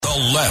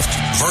The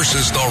left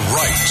versus the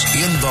right.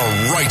 In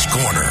the right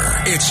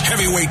corner, it's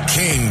heavyweight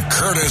king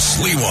Curtis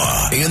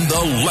Sliwa. In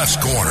the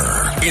left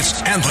corner,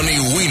 it's Anthony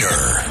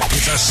Weiner.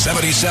 It's a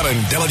 77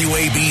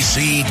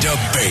 WABC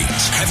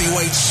debate.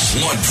 Heavyweight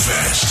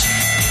slugfest.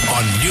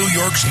 On New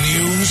York's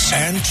news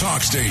and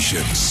talk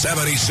station,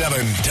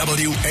 77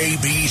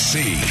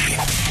 WABC.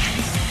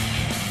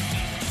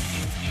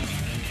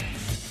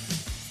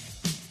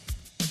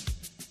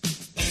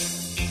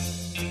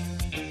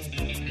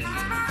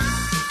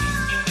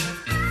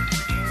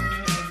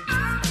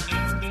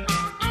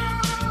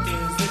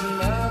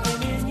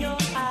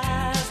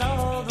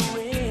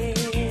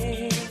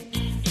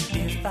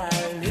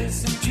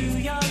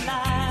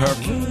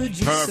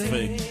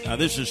 Perfect. Now,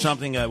 this is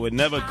something I would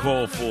never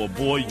call for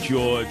Boy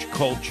George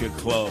Culture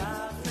Club.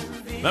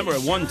 Remember,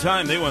 at one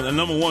time, they were the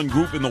number one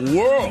group in the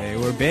world. They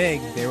were big.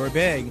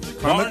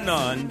 Bar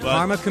none. But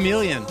Karma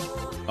Chameleon.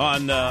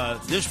 on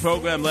this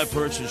program, Left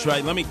versus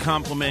Right, let me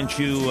compliment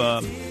you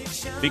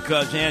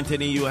because,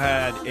 Anthony, you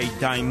had a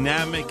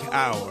dynamic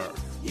hour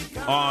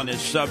on a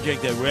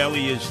subject that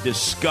rarely is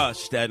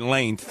discussed at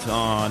length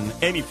on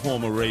any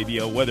form of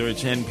radio, whether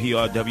it's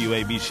NPR,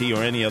 WABC,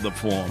 or any other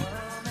form.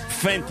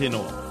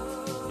 Fentanyl.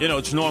 You know,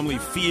 it's normally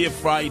fear,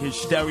 fright,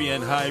 hysteria,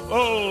 and hype.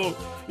 Oh,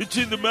 it's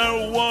in the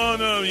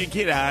marijuana. You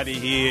get out of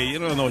here. You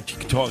don't know what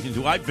you're talking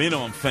to. I've been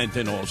on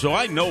fentanyl, so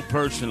I know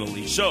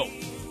personally. So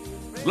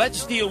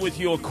let's deal with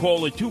your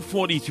caller,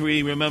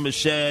 243. Remember,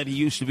 said he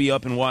used to be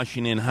up in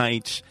Washington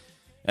Heights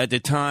at the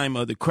time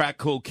of the crack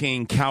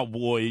cocaine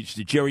cowboys,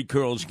 the Jerry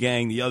Curls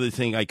gang, the other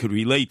thing I could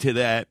relate to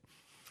that.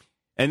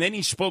 And then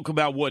he spoke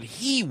about what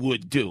he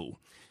would do.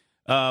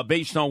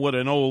 Based on what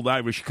an old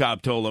Irish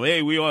cop told him.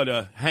 Hey, we ought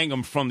to hang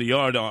him from the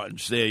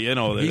yardarms there, you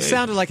know. He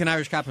sounded like an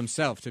Irish cop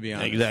himself, to be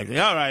honest. Exactly.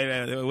 All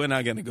right, we're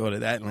not going to go to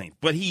that length.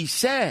 But he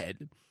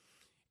said,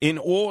 in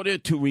order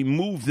to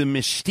remove the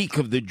mystique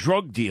of the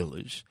drug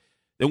dealers,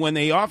 that when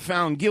they are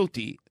found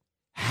guilty,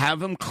 have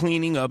them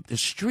cleaning up the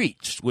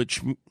streets,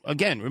 which,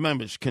 again,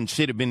 remember, is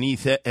considered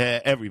beneath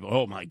everybody.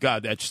 Oh, my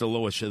God, that's the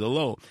lowest of the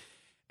low.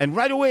 And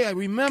right away, I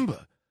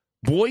remember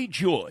Boy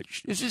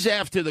George, this is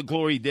after the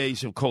glory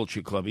days of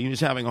Culture Club. He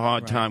was having a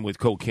hard time with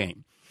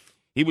cocaine.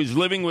 He was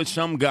living with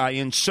some guy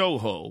in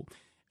Soho,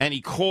 and he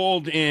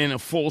called in a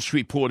false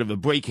report of a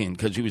break-in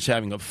because he was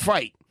having a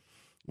fight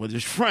with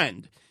his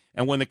friend.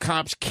 And when the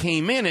cops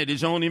came in at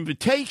his own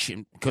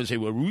invitation, because they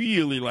were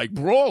really, like,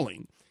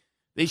 brawling,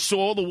 they saw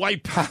all the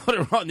white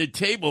powder on the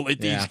table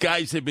that these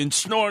guys had been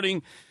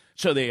snorting.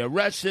 So they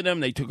arrested him.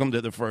 They took him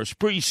to the first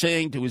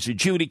precinct. It was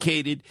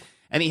adjudicated.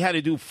 And he had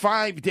to do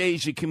 5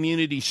 days of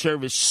community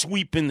service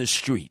sweeping the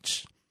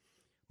streets.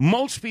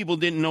 Most people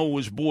didn't know it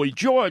was Boy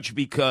George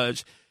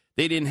because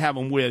they didn't have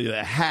him wear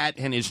the hat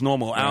and his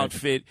normal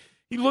outfit.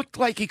 He looked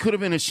like he could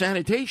have been a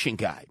sanitation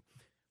guy.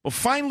 Well,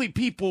 finally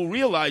people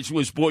realized it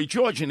was Boy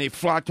George, and they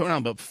flocked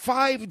around. But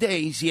 5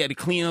 days he had to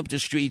clean up the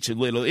streets of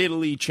Little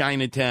Italy,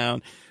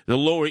 Chinatown, the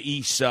Lower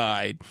East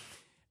Side.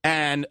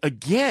 And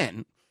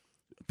again,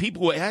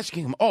 people were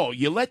asking him, oh,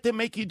 you let them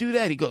make you do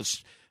that? He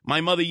goes, my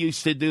mother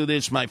used to do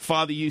this. My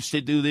father used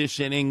to do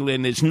this in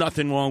England. There's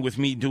nothing wrong with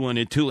me doing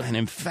it, too. And,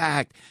 in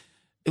fact,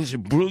 it was a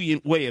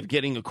brilliant way of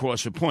getting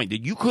across a point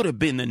that you could have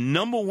been the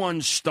number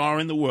one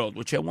star in the world,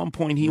 which at one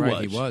point he was.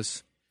 He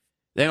was.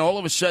 Then all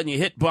of a sudden you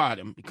hit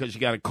bottom because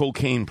you got a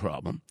cocaine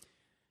problem.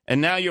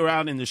 And now you're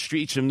out in the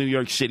streets of New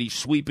York City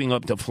sweeping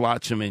up the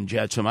flotsam and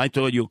jetsam. I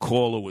thought your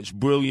caller was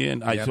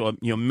brilliant. I thought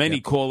many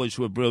callers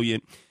were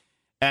brilliant.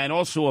 And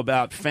also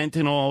about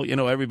fentanyl, you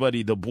know,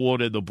 everybody, the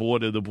border.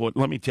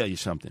 Let me tell you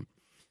something.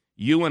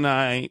 You and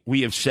I,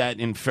 we have sat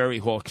in Ferry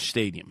Hawk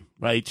Stadium,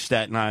 right?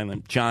 Staten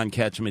Island. John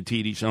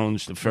Catsimatidis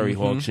owns the Ferry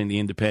Hawks in the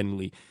Independent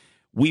League.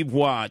 We've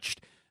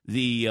watched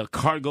the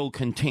cargo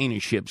container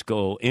ships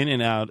go in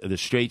and out of the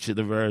Straits of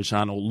the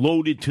Verrazano,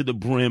 loaded to the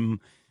brim,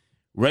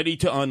 ready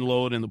to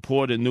unload in the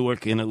port of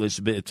Newark and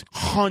Elizabeth.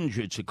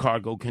 Hundreds of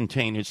cargo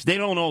containers. They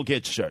don't all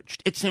get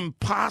searched. It's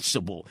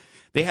impossible.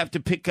 They have to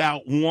pick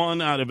out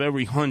one out of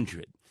every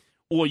 100,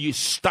 or you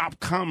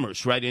stop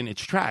commerce right in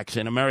its tracks,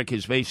 and America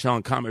is based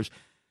on commerce.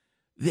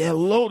 They're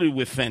loaded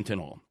with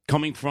fentanyl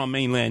coming from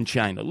mainland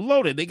China.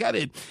 Loaded. They got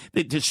it.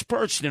 They're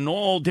dispersed in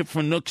all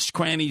different nooks,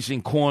 crannies,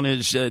 and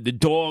corners. The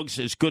dogs,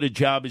 as good a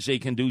job as they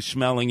can do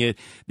smelling it,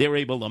 they're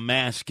able to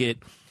mask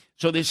it.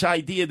 So this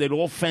idea that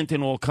all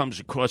fentanyl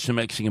comes across the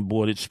Mexican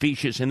border, it's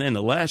specious. And then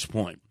the last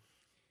point,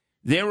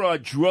 there are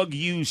drug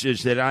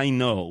users that I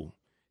know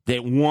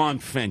that want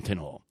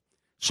fentanyl.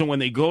 So when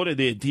they go to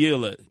their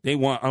dealer,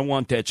 I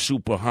want that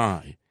super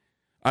high.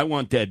 I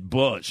want that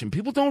buzz. And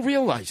people don't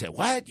realize that.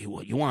 What? You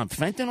want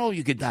fentanyl?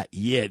 You could die.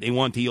 Yeah, they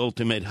want the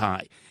ultimate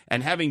high.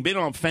 And having been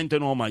on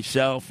fentanyl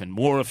myself and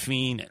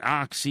morphine and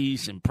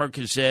oxys and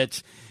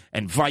Percocets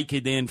and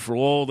Vicodin for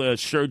all the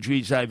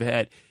surgeries I've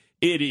had,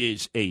 it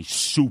is a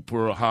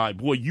super high.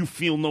 Boy, you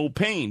feel no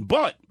pain.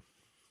 But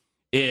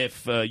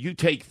if you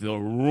take the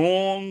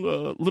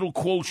wrong little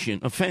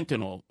quotient of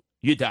fentanyl,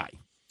 you die.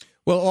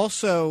 Well,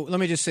 also, let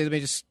me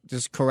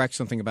just correct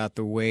something about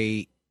the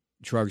way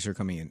drugs are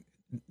coming in.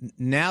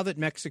 Now that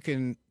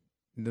Mexican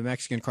the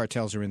Mexican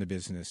cartels are in the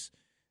business,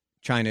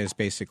 China is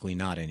basically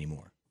not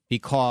anymore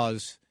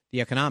because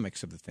the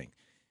economics of the thing.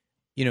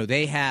 You know,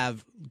 they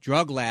have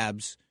drug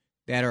labs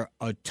that are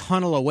a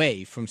tunnel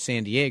away from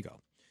San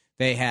Diego.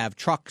 They have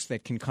trucks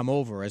that can come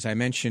over. As I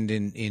mentioned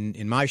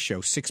in my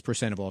show,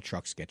 6% of all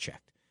trucks get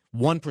checked.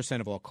 1%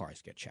 of all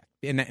cars get checked.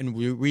 And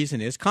the reason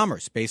is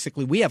commerce.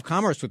 Basically, we have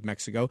commerce with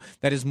Mexico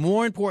that is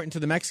more important to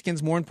the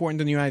Mexicans, more important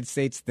to the United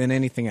States than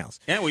anything else.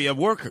 And we have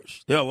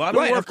workers. There are a lot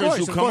of workers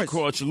who come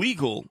across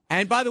legal.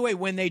 And by the way,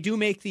 when they do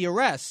make the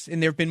arrests,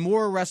 and there have been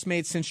more arrests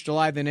made since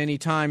July than any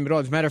time at all.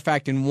 As a matter of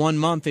fact, in 1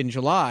 month in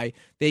July,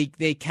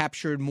 they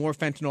captured more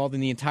fentanyl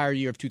than the entire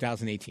year of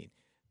 2018.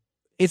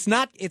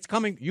 It's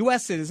coming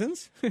U.S.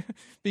 citizens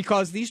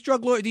because these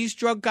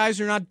drug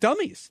guys are not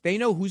dummies. They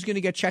know who's going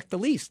to get checked the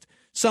least.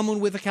 Someone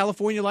with a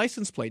California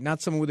license plate,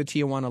 not someone with a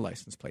Tijuana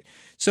license plate.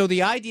 So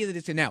the idea that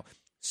it's now,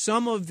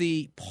 some of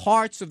the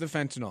parts of the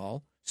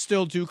fentanyl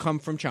still do come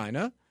from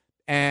China,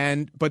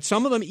 but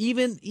some of them,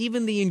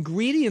 even the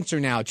ingredients are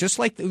now, just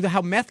like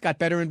how meth got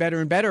better and better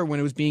and better when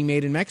it was being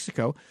made in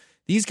Mexico.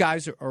 These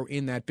guys are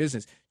in that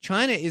business.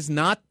 China is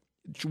not.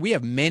 We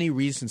have many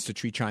reasons to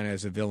treat China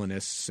as a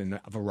villainous and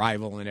of a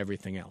rival and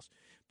everything else.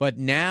 But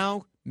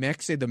now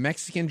the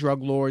Mexican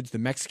drug lords, the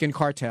Mexican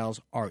cartels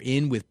are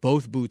in with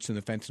both boots in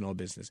the fentanyl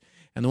business.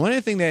 And the one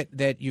other thing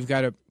that you've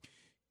got to,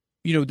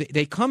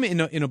 they come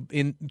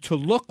in to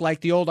look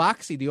like the old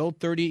oxy, the old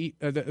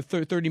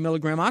 30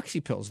 milligram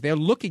oxy pills. They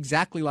look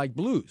exactly like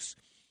blues.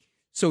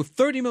 So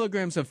 30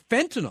 milligrams of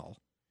fentanyl.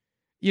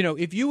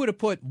 If you were to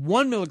put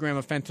 1 milligram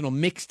of fentanyl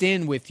mixed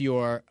in with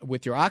your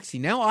oxy,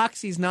 now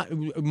oxy is not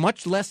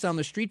much less on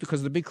the street because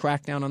of the big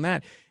crackdown on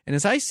that. And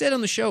as I said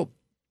on the show,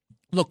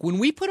 look, when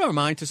we put our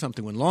mind to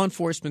something, when law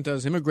enforcement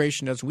does,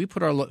 immigration does,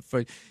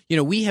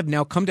 we have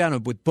now come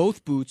down with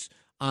both boots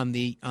on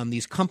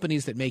these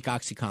companies that make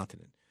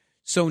OxyContin.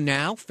 So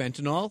now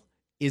fentanyl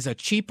is a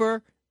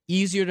cheaper,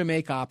 easier to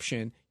make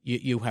option.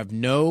 You have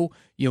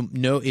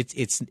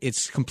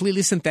it's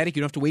completely synthetic.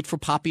 You don't have to wait for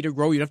poppy to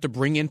grow. You don't have to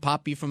bring in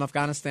poppy from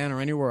Afghanistan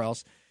or anywhere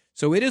else.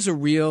 So it is a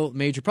real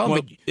major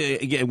problem. Well,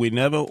 again, we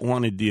never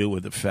want to deal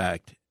with the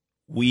fact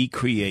we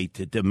create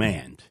the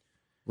demand.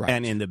 Right.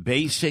 And in the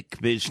basic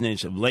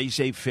business of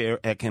laissez-faire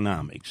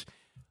economics,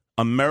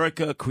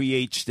 America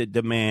creates the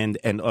demand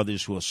and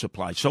others will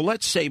supply. So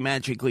let's say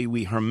magically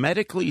we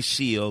hermetically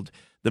sealed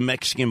the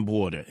Mexican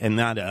border and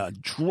not a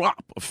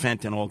drop of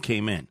fentanyl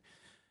came in.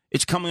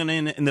 It's coming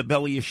in the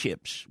belly of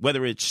ships,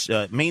 whether it's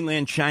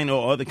mainland China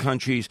or other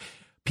countries.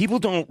 People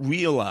don't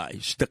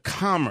realize the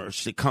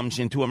commerce that comes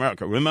into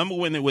America. Remember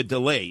when there were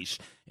delays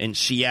in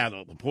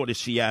Seattle, the port of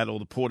Seattle,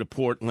 the port of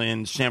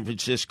Portland, San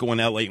Francisco,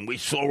 and L.A., and we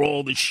saw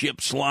all the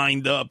ships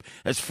lined up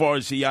as far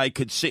as the eye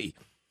could see.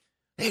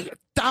 There are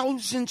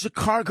thousands of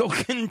cargo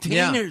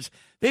containers. Yeah.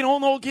 They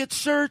don't all get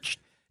searched.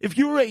 If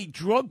you're a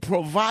drug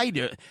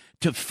provider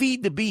to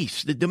feed the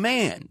beast, the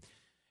demand,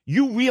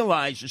 you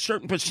realize a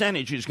certain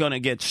percentage is going to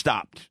get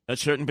stopped. A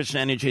certain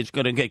percentage is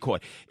going to get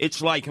caught.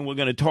 It's like, and we're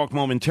going to talk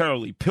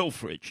momentarily,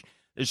 pilferage.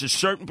 There's a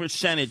certain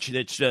percentage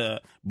that's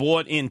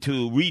bought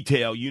into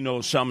retail.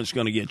 Some is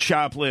going to get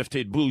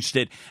shoplifted,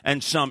 boosted,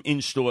 and some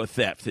in-store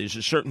theft. There's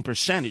a certain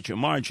percentage of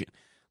margin.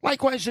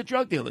 Likewise, the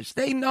drug dealers,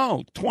 they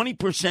know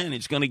 20%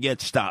 is going to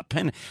get stopped,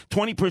 and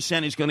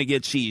 20% is going to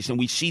get seized. And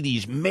we see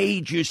these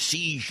major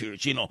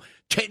seizures,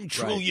 $10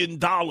 trillion of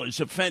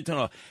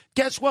fentanyl.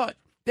 Guess what?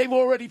 They've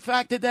already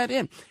factored that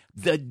in.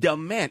 The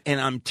demand,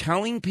 and I'm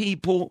telling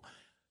people,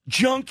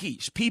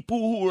 junkies, people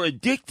who are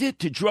addicted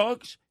to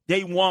drugs,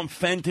 they want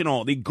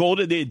fentanyl. They go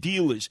to their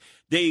dealers.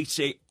 They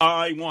say,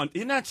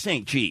 they're not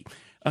saying, gee,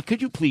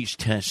 could you please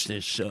test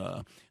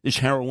this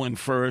heroin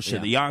first or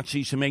the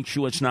oxys to make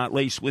sure it's not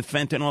laced with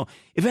fentanyl?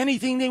 If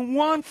anything, they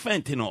want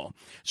fentanyl.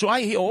 So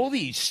I hear all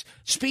these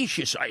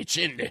specious, it's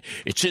in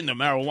the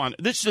marijuana.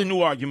 This is a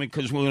new argument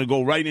because we're going to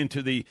go right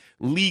into the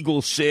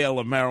legal sale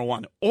of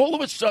marijuana. All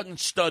of a sudden,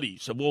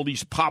 studies of all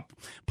these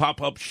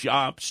pop-up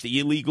shops, the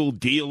illegal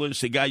dealers,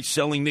 the guys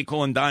selling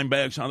nickel and dime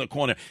bags on the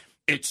corner,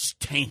 it's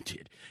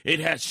tainted. It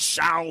has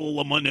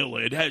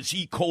salmonella. It has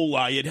E.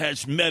 coli. It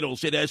has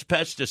metals. It has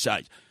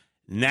pesticides.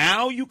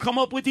 Now you come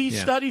up with these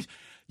studies.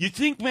 You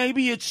think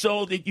maybe it's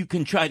so that you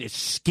can try to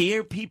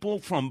scare people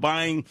from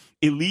buying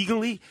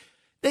illegally?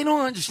 They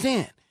don't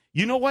understand.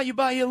 You know why you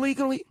buy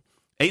illegally?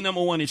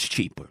 Number one, it's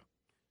cheaper.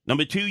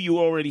 Number two, you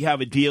already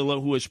have a dealer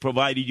who has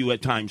provided you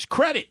at times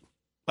credit.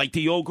 Like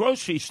the old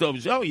grocery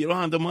stores. Oh, you don't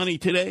have the money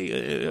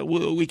today?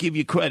 We give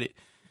you credit.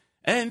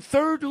 And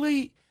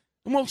thirdly,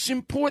 the most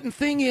important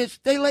thing is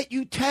they let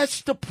you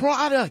test the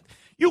product.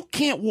 You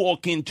can't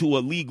walk into a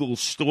legal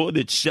store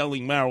that's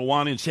selling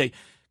marijuana and say,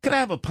 can I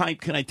have a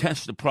pipe? Can I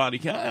test the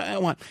product? I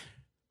want.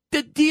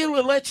 The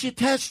dealer lets you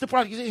test the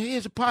product. He says,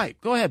 here's a pipe.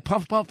 Go ahead.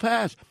 Puff, puff,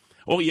 pass.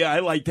 Oh, yeah, I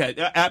like that.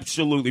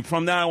 Absolutely.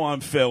 From now on,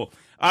 Phil,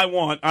 I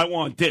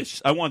want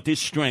this. I want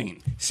this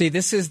strain. See,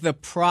 this is the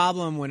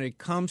problem when it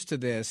comes to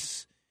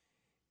this.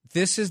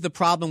 This is the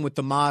problem with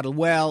the model.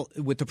 Well,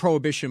 with the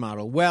prohibition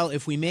model. Well,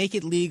 if we make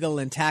it legal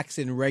and tax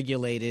it and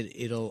regulate it,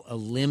 it'll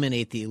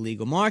eliminate the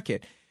illegal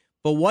market.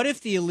 But what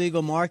if the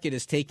illegal market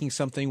is taking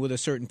something with a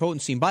certain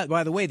potency? And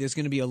by the way, there's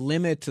going to be a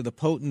limit to the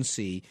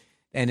potency,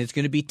 and it's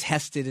going to be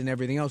tested and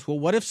everything else. Well,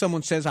 what if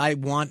someone says, I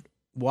want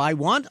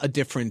a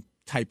different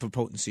type of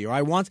potency,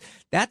 or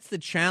that's the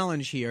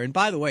challenge here. And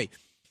by the way,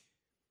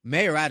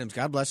 Mayor Adams,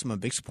 God bless him, I'm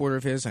a big supporter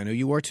of his. I know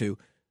you are too.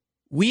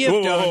 We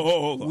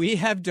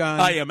have done.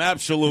 I am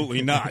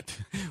absolutely not.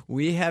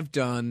 We have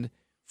done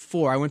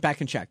 4. I went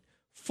back and checked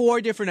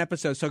 4 different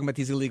episodes talking about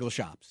these illegal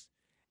shops.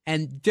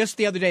 And just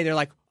the other day, they're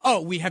like,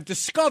 oh, we have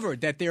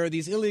discovered that there are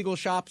these illegal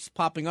shops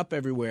popping up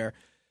everywhere.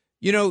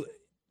 You know,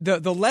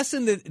 the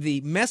lesson,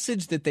 the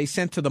message that they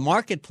sent to the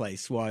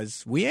marketplace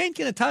was, we ain't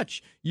going to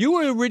touch. You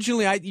were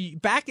originally,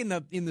 back in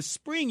the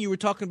spring, you were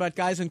talking about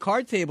guys on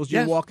card tables.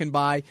 You're walking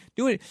by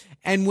doing it.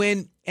 And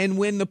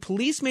when the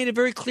police made it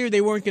very clear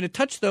they weren't going to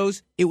touch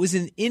those, it was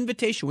an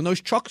invitation. When those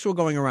trucks were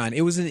going around,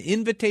 it was an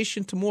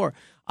invitation to more.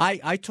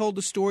 I told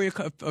the story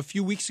a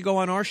few weeks ago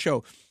on our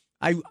show.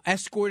 I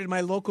escorted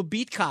my local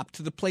beat cop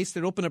to the place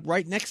that opened up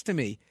right next to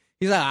me.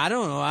 He's like, I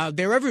don't know.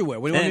 They're everywhere.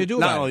 What do you want me to do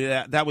about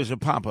it? That was a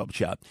pop-up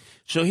shop.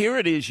 So here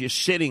it is. You're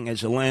sitting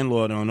as a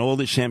landlord on all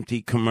this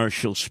empty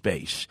commercial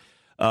space,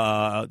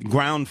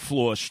 ground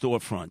floor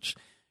storefronts.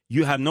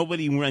 You have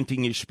nobody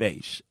renting your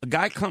space. A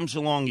guy comes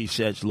along. He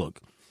says,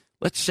 look,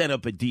 let's set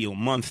up a deal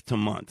month to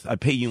month. I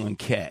pay you in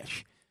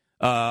cash.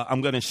 I'm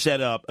going to set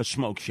up a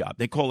smoke shop.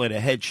 They call it a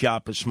head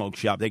shop, a smoke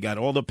shop. They got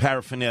all the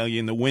paraphernalia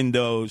in the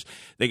windows.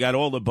 They got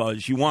all the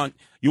buzz. You want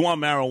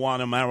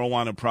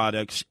marijuana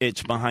products,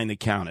 it's behind the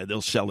counter.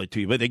 They'll sell it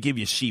to you. But they give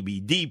you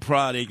CBD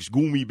products,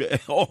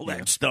 all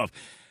that stuff.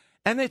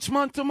 And it's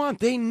month to month.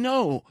 They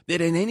know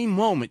that at any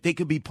moment they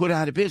could be put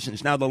out of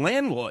business. Now, the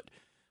landlord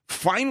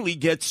finally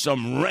gets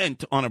some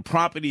rent on a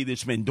property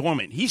that's been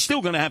dormant. He's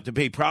still going to have to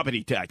pay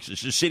property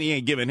taxes. The city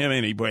ain't giving him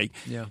any break.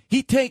 Yeah.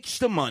 He takes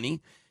the money.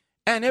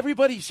 And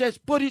everybody says,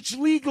 but it's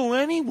legal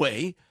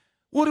anyway.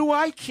 What do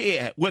I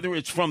care whether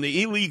it's from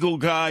the illegal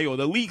guy or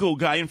the legal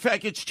guy? In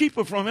fact, it's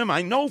cheaper from him.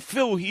 I know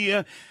Phil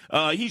here.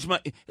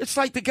 It's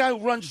like the guy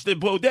who runs the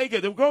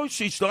bodega, the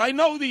grocery store. I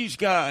know these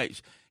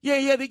guys.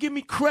 Yeah, they give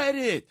me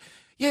credit.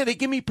 Yeah, they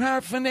give me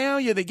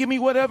paraphernalia. They give me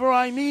whatever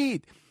I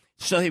need.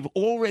 So they've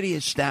already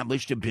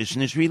established a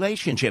business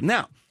relationship.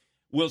 Now,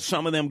 will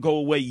some of them go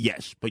away?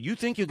 Yes. But you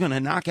think you're going to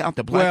knock out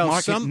the black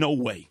market? No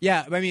way.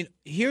 Yeah, I mean,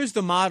 here's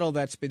the model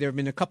there have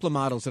been a couple of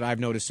models that I've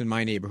noticed in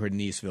my neighborhood in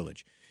the East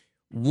Village.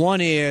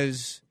 One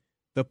is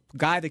the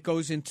guy that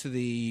goes into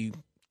the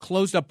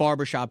closed-up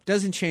barbershop,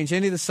 doesn't change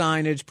any of the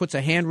signage, puts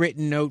a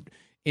handwritten note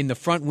in the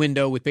front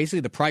window with basically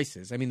the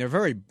prices. I mean, they're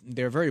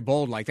very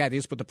bold like that. They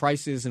just put the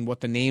prices and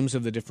what the names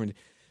of the different.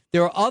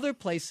 There are other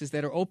places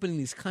that are opening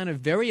these kind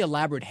of very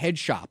elaborate head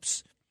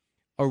shops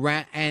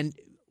around and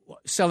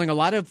selling a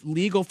lot of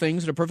legal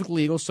things that are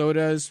perfectly legal,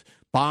 sodas,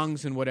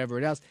 bongs, and whatever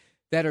it else,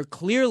 that are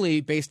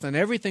clearly, based on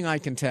everything I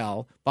can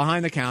tell,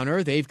 behind the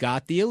counter, they've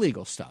got the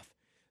illegal stuff.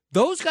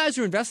 Those guys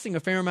are investing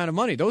a fair amount of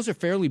money. Those are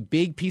fairly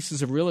big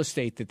pieces of real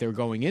estate that they're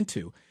going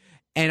into.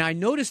 And I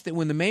noticed that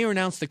when the mayor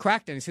announced the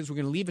crackdown, he says we're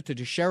going to leave it to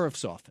the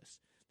sheriff's office.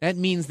 That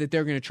means that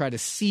they're going to try to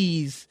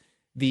seize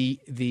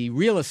the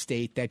real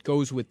estate that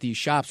goes with these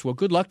shops. Well,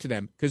 good luck to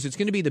them, because it's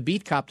going to be the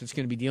beat cop that's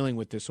going to be dealing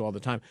with this all the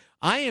time.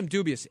 I am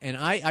dubious, and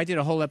I did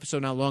a whole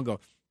episode not long ago.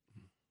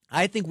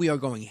 I think we are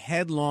going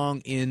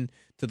headlong into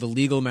the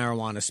legal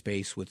marijuana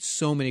space with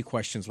so many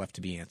questions left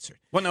to be answered.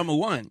 Well, number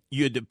one,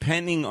 you're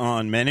depending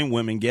on men and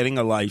women getting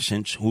a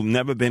license who've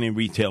never been in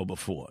retail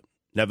before,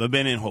 never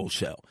been in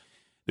wholesale.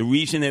 The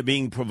reason they're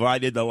being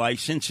provided the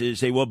license is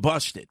they were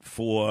busted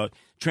for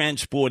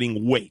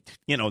transporting weight,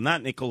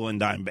 not nickel and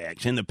dime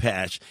bags. In the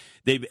past,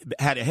 they've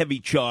had a heavy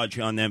charge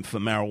on them for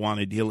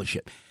marijuana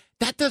dealership.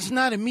 That does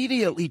not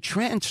immediately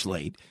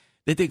translate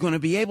that they're going to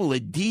be able to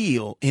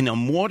deal in a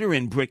mortar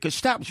and brick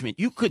establishment.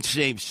 You could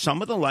save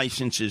some of the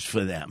licenses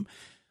for them,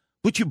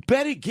 but you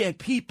better get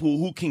people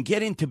who can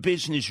get into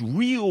business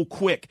real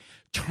quick,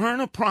 turn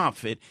a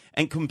profit,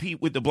 and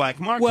compete with the black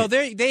market. Well,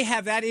 they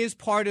have, that is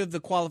part of the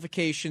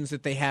qualifications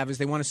that they have, is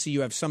they want to see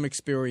you have some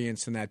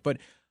experience in that. But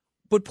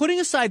putting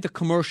aside the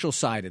commercial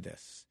side of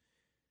this,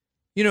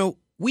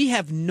 we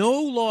have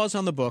no laws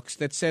on the books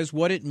that says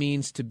what it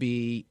means to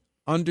be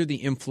under the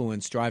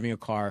influence driving a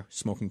car,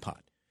 smoking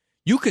pot.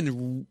 You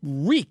can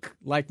reek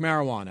like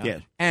marijuana,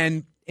 yes.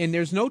 and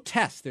there's no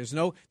test. There's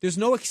no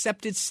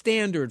accepted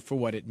standard for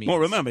what it means. Well,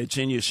 remember, it's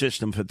in your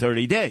system for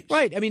 30 days.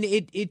 Right. I mean,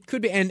 it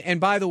could be. And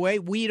by the way,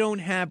 we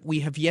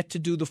have yet to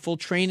do the full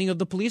training of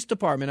the police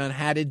department on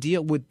how to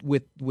deal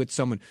with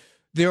someone.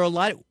 There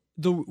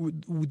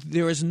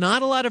is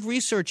not a lot of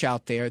research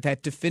out there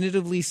that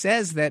definitively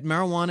says that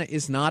marijuana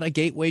is not a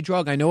gateway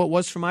drug. I know it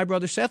was for my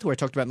brother Seth, who I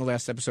talked about in the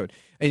last episode,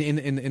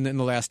 in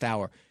the last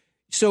hour.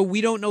 So we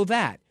don't know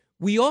that.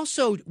 We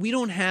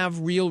don't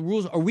have real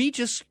rules. Are we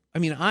just? I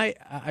mean, I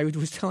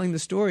was telling the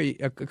story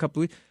a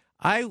couple of weeks.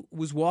 I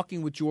was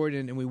walking with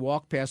Jordan, and we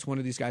walked past one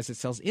of these guys that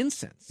sells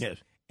incense. Yes.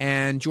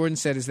 And Jordan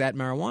said, "Is that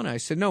marijuana?" I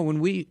said, "No."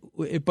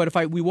 But if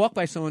we walk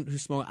by someone who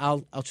smokes,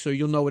 I'll so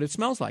you'll know what it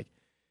smells like.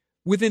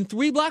 Within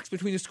 3 blocks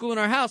between the school and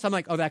our house, I'm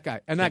like, oh, that guy,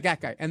 and that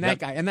guy, and that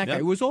guy, and that guy.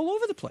 It was all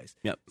over the place.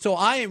 Yep. So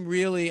I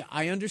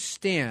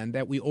understand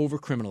that we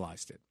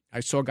over-criminalized it.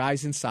 I saw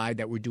guys inside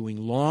that were doing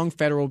long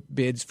federal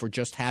bids for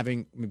just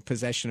having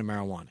possession of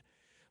marijuana.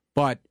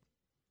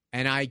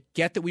 And I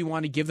get that we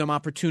want to give them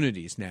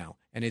opportunities now,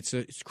 and it's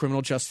a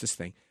criminal justice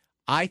thing.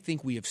 I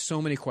think we have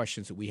so many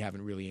questions that we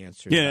haven't really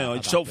answered. Yeah,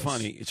 it's so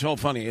funny. It's so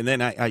funny. And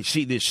then I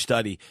see this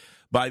study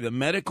by the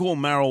Medical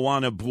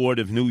Marijuana Board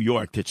of New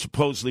York that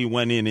supposedly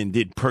went in and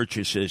did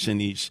purchases in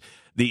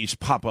these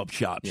pop-up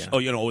shops. Yeah.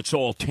 Oh, it's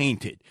all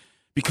tainted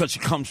because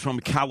it comes from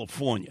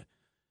California.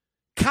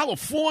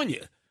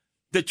 California,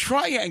 the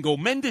Triangle,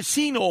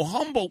 Mendocino,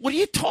 Humboldt. What are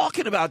you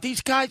talking about?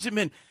 These guys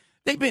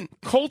they've been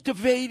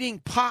cultivating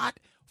pot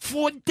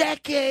for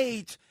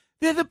decades.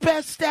 They're the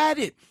best at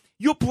it.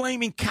 You're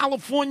blaming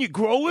California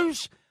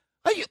growers?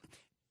 Are you?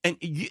 And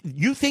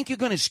you think you're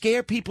going to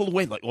scare people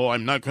away? Like, oh,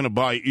 I'm not going to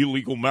buy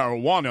illegal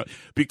marijuana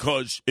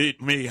because it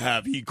may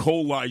have E.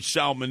 coli,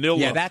 salmonella.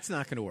 Yeah, that's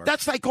not going to work.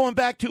 That's like going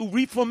back to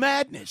reefer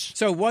madness.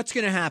 So what's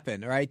going to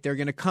happen, right? They're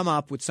going to come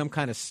up with some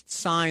kind of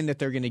sign that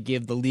they're going to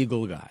give the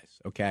legal guys,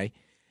 okay?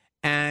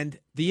 And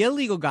the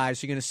illegal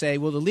guys are going to say,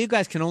 well, the legal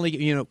guys can only,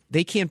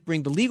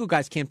 the legal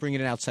guys can't bring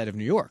it outside of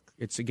New York.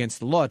 It's against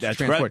the law to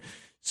transport. Right.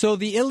 So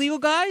the illegal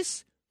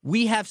guys,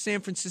 we have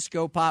San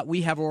Francisco pot,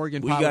 we have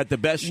Oregon pot. We got the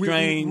best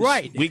strains.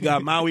 Right. We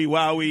got Maui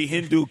Wowie,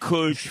 Hindu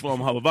Kush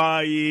from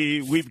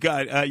Hawaii. We've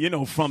got,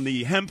 from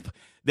the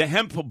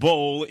hemp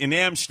bowl in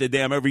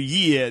Amsterdam every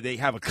year, they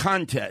have a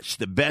contest,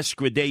 the best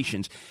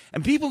gradations.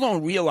 And people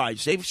don't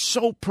realize they've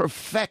so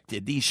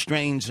perfected these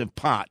strains of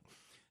pot.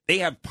 They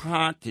have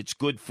pot that's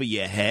good for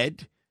your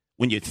head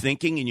when you're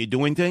thinking and you're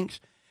doing things.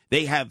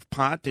 They have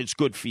pot that's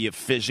good for your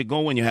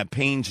physical when you have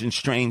pains and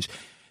strains.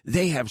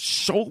 They have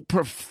so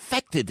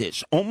perfected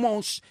this.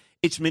 Almost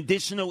it's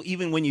medicinal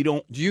even when you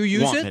don't Do you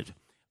use want it.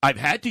 I've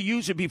had to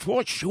use it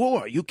before.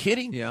 Sure. Are you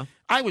kidding? Yeah.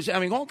 I was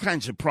having all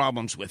kinds of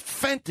problems with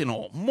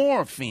fentanyl,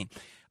 morphine.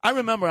 I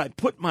remember I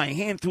put my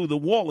hand through the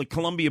wall at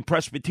Columbia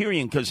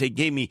Presbyterian because they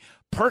gave me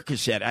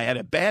Percocet. I had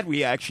a bad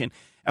reaction.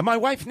 And my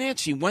wife,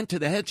 Nancy, went to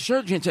the head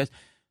surgeon and said,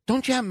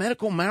 don't you have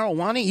medical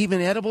marijuana,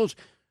 even edibles?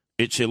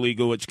 It's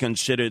illegal. It's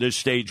considered a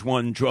stage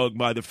 1 drug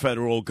by the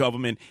federal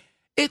government.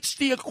 It's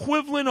the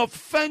equivalent of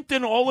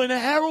fentanyl and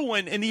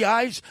heroin in the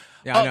eyes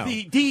of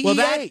the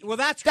DEA. Well,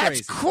 that's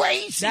crazy. That's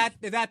crazy.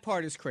 That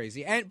part is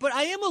crazy. But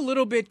I am a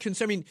little bit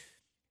concerned. I mean,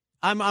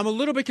 I'm a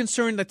little bit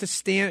concerned that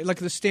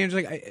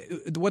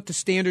what the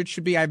standard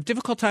should be. I have a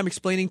difficult time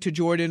explaining to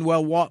Jordan,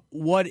 well,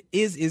 what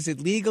is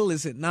it legal?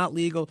 Is it not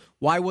legal?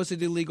 Why was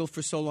it illegal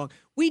for so long?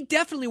 We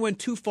definitely went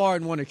too far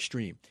in one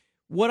extreme.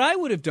 What I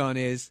would have done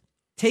is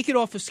take it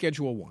off of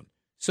Schedule 1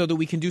 so that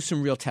we can do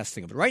some real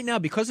testing of it. Right now,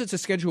 because it's a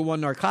Schedule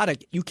 1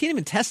 narcotic, you can't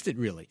even test it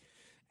really.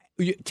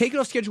 You take it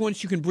off Schedule 1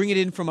 so you can bring it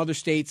in from other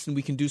states and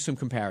we can do some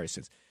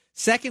comparisons.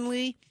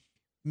 Secondly,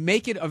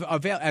 make it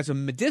as a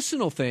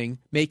medicinal thing,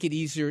 make it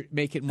easier,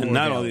 make it more And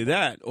not available. only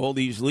that, all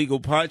these legal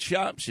pot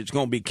shops, it's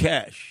going to be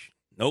cash.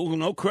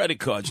 No credit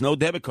cards, no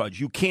debit cards.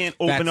 You can't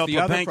open up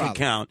a bank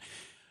account.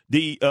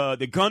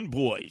 The gun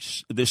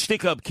boys, the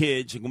stick-up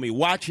kids are going to be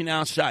watching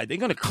outside. They're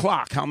going to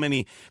clock how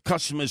many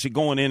customers are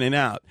going in and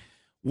out.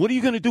 What are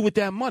you going to do with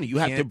that money? You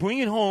have to bring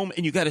it home,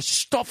 and you got to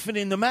stuff it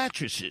in the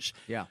mattresses.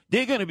 Yeah.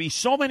 There are going to be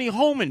so many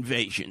home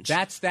invasions.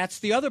 That's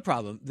the other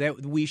problem,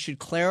 that we should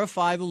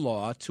clarify the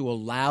law to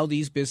allow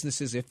these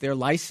businesses, if they're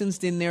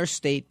licensed in their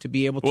state, to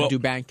be able to do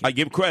banking. I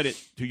give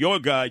credit to your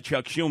guy,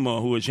 Chuck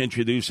Schumer, who has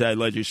introduced that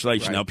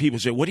legislation. Right. Now, people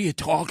say, what are you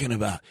talking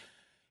about?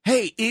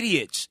 Hey,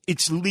 idiots,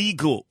 it's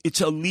legal.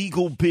 It's a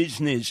legal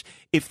business.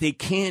 If they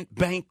can't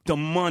bank the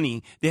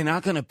money, they're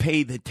not going to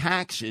pay the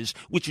taxes,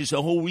 which is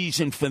the whole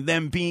reason for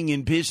them being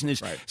in business.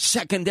 Right.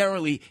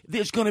 Secondarily,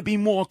 there's going to be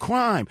more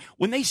crime.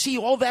 When they see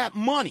all that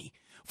money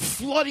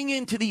flooding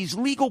into these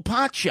legal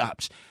pot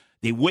shops,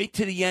 they wait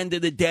to the end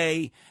of the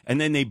day, and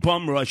then they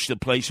bum rush the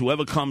place.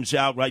 Whoever comes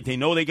out, right, they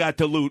know they got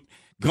the loot.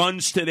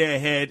 Guns to their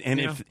head, and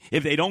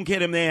if they don't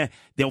get him there,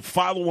 they'll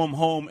follow him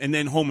home, and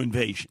then home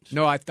invasions.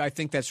 No, I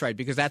think that's right,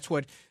 because that's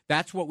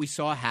what we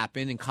saw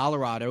happen in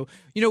Colorado.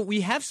 You know,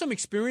 we have some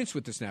experience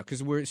with this now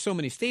because we're in so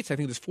many states. I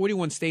think there's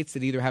 41 states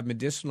that either have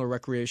medicinal or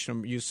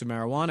recreational use of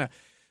marijuana.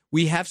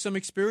 We have some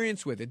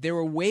experience with it. There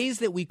were ways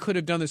that we could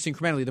have done this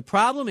incrementally. The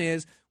problem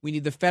is we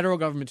need the federal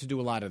government to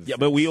do a lot of this. Yeah,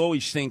 but we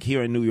always think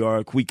here in New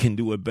York we can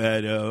do it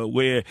better.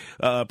 We're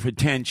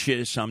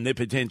pretentious,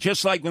 omnipotent.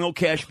 Just like with no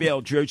cash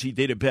bail, Jersey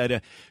did it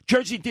better.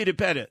 Jersey did it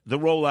better. The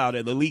rollout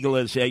of the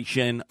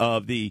legalization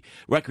of the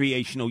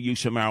recreational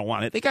use of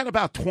marijuana. They got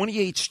about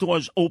 28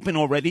 stores open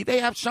already. They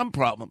have some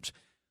problems,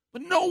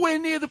 but nowhere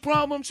near the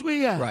problems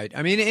we have. Right.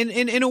 I mean,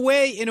 in a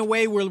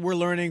way, we're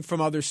learning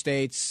from other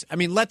states. I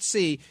mean, let's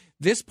see.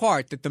 This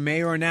part that the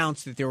mayor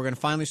announced that they were going to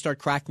finally start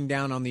cracking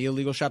down on the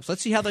illegal shops.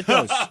 Let's see how that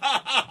goes.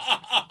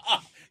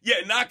 Yeah,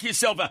 knock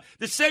yourself out.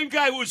 The same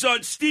guy who was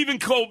on Stephen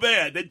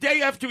Colbert the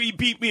day after he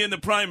beat me in the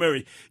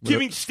primary,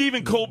 giving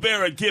Stephen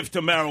Colbert a gift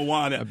of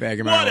marijuana. A bag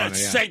of marijuana. What a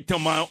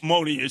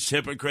sanctimonious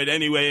hypocrite.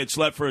 Anyway, it's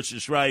Left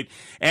versus Right.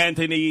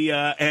 Anthony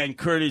and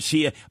Curtis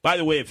here. By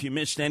the way, if you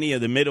missed any of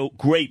the middle,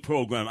 great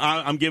program.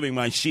 I'm giving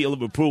my seal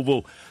of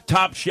approval.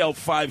 Top shelf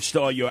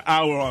 5-star, your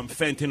hour on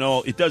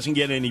fentanyl. It doesn't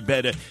get any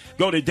better.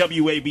 Go to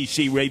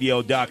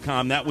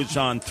WABCRadio.com. That was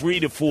on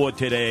 3 to 4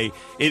 today.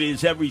 It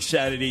is every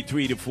Saturday,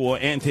 3 to 4.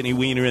 Anthony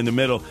Weiner in the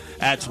middle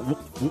at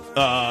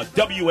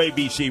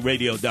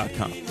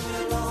WABCRadio.com.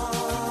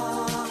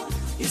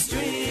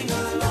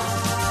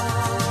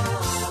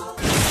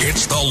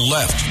 It's the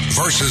left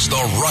versus the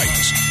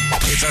right.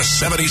 It's a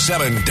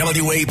 77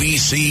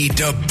 WABC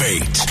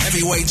debate.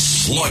 Heavyweight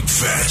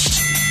slugfest.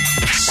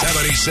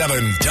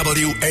 77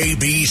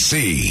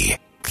 WABC.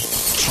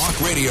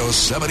 Talk Radio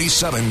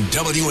 77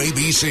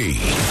 WABC.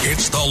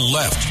 It's the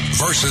left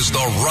versus the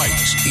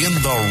right. In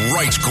the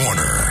right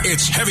corner,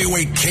 it's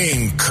heavyweight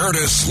king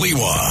Curtis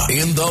Sliwa.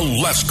 In the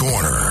left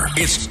corner,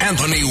 it's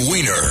Anthony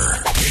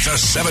Weiner. It's a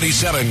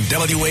 77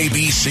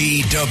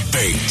 WABC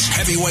debate.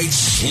 Heavyweight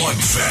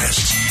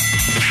slugfest.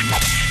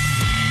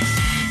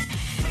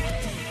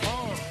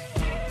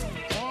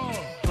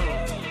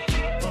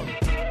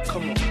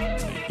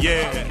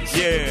 Yeah.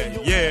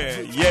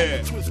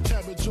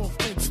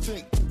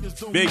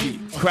 Biggie,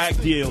 crack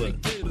dealer,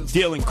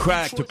 dealing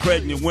crack to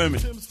pregnant women.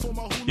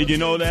 Did you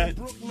know that?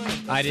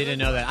 I didn't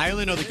know that. I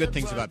only know the good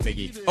things about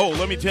Biggie. Oh,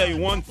 let me tell you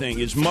one thing.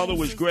 His mother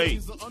was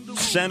great.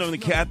 Sent him to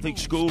Catholic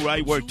school,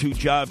 right? Worked 2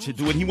 jobs to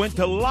do it. He went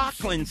to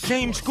Laughlin,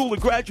 same school that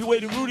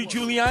graduated Rudy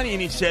Giuliani,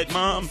 and he said,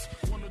 Mom,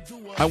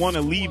 I want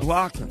to leave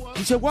Laughlin.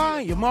 He said,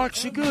 why? Your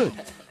marks are good.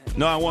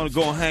 No, I want to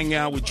go hang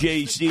out with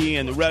Jay-Z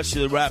and the rest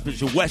of the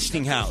rappers at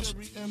Westinghouse.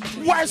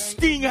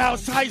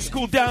 Westinghouse High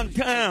School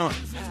downtown.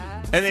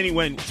 And then he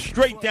went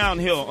straight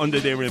downhill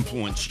under their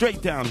influence,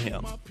 straight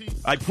downhill.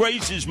 I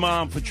praise his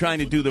mom for trying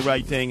to do the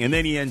right thing, and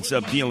then he ends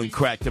up dealing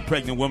crack to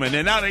pregnant women,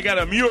 and now they got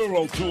a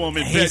mural to him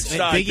in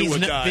Bed-Stuy to a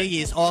guy.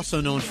 Biggie is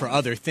also known for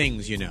other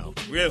things, you know.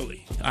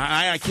 Really?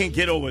 I can't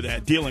get over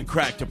that, dealing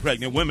crack to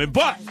pregnant women,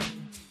 but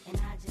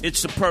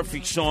it's the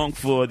perfect song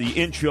for the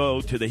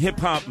intro to the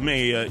hip-hop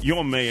mayor,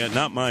 your mayor,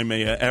 not my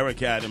mayor,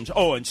 Eric Adams.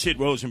 Oh, and Sid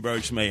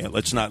Rosenberg's mayor.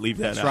 Let's not leave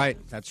that out.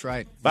 That's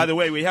right. By the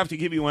way, we have to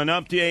give you an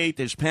update.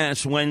 This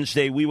past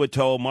Wednesday, we were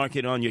told, mark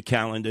it on your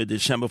calendar,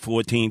 December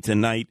 14th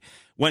tonight,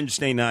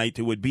 Wednesday night,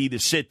 it would be the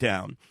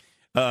sit-down.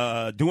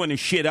 Doing a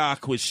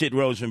shit-ock with Sid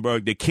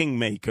Rosenberg, the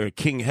kingmaker,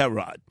 King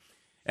Herod.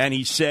 And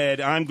he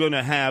said, I'm going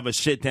to have a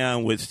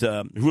sit-down with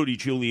Rudy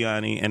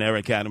Giuliani and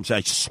Eric Adams.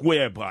 I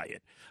swear by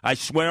it. I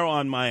swear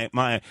on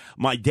my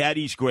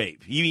daddy's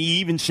grave. He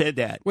even said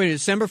that. Wait,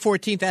 December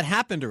 14th, that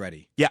happened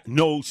already? Yeah,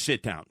 no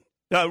sit-down.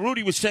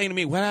 Rudy was saying to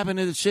me, what happened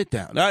to the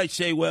sit-down? I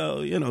say,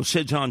 well,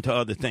 Sid's on to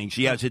other things.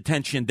 He has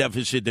attention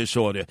deficit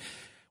disorder.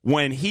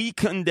 When he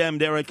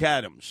condemned Eric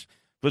Adams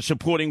for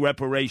supporting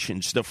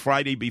reparations the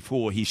Friday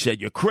before, he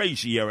said, you're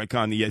crazy, Eric,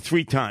 on the air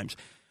 3 times.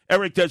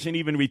 Eric doesn't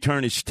even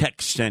return his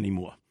texts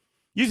anymore.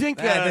 You think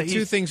the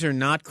two things are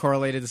not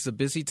correlated? This is a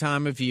busy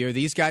time of year.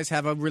 These guys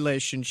have a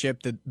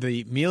relationship.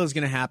 The meal is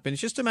going to happen.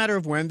 It's just a matter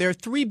of when. They're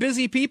 3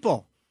 busy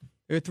people.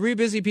 There are 3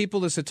 busy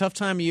people. It's a tough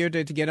time of year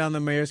to get on the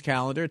mayor's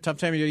calendar, a tough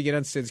time of year to get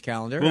on Sid's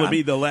calendar. Will it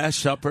be the Last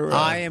Supper?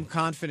 I am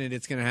confident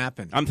it's going to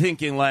happen. I'm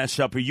thinking Last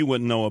Supper. You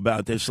wouldn't know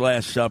about this.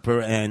 Last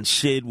Supper, and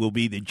Sid will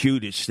be the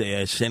Judas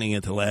there sitting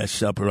at the Last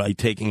Supper, right?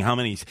 Taking how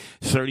many?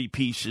 30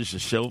 pieces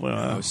of silver?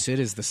 No, Sid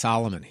is the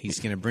Solomon.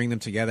 He's going to bring them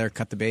together,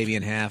 cut the baby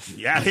in half.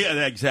 Yeah,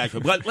 exactly.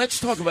 But let's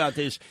talk about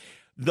this.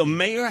 The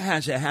mayor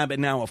has a habit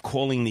now of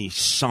calling these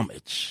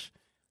summits.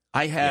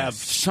 I have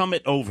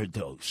summit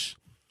overdose.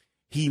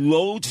 He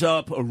loads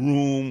up a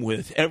room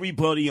with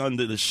everybody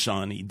under the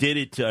sun. He did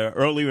it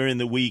earlier in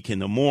the week in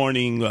the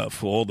morning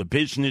for all the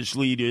business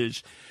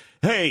leaders.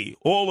 Hey,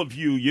 all of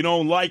you, you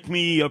don't like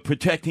me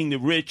protecting the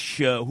rich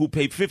who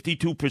pay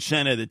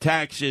 52% of the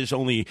taxes,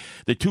 only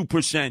the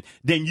 2%,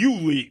 then you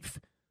leave.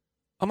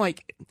 I'm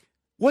like,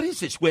 what is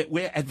this?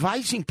 We're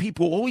advising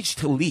people always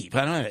to leave.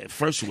 I don't know.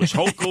 First it was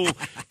Hochul,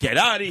 get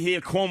out of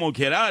here. Cuomo,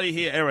 get out of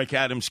here. Eric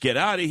Adams, get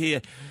out of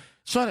here.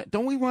 So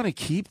don't we want to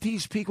keep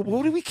these people?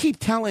 What do we keep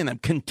telling them?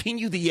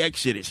 Continue the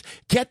exodus.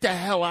 Get the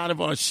hell out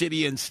of our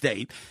city and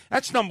state.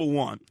 That's number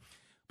one.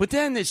 But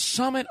then this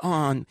summit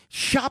on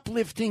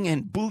shoplifting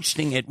and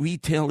boosting at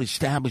retail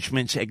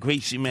establishments at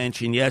Gracie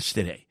Mansion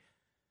yesterday.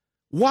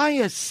 Why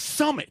a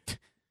summit?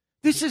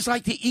 This is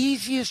like the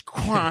easiest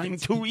crime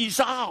to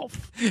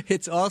resolve.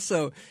 It's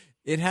also,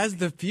 it has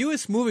the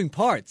fewest moving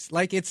parts.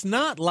 Like, it's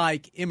not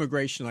like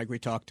immigration like we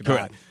talked about.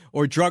 Correct.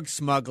 Or drug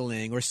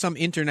smuggling, or some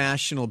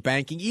international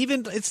banking.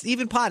 Even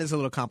pot is a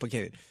little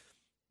complicated.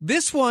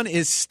 This one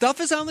is stuff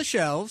is on the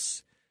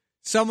shelves,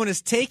 someone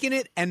is taking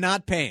it and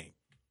not paying.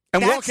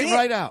 And walking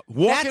right out.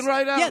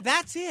 Yeah,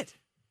 that's it.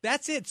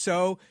 That's it.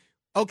 So,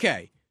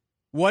 okay,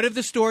 what have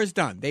the stores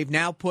done? They've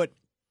now put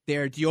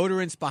their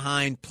deodorants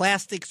behind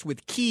plastics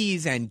with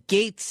keys and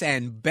gates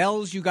and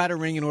bells you got to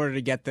ring in order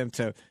to get them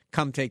to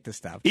come take the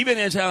stuff. Even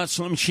as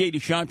Slim Shady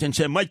Sharpton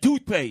said, my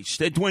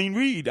toothpaste at Dwayne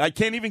Reed. I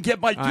can't even get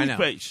my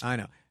toothpaste. I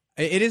know.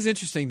 It is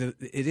interesting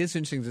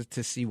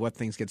to see what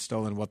things get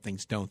stolen and what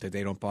things don't, that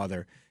they don't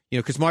bother.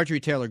 Because Marjorie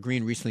Taylor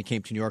Greene recently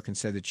came to New York and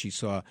said that she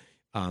saw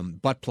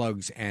butt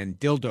plugs and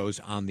dildos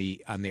on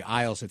the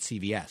aisles at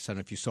CVS. I don't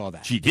know if you saw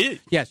that. She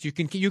did? Yes.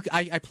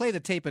 I play the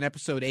tape in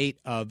episode 8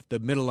 of The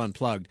Middle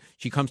Unplugged.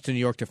 She comes to New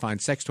York to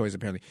find sex toys,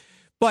 apparently.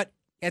 But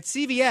at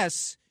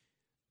CVS,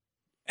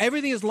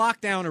 everything is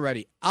locked down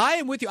already. I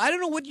am with you. I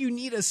don't know what you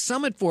need a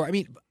summit for. I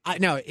mean,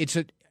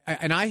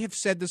 and I have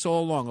said this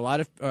all along. A lot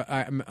of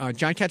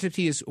John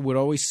Catsimatidis would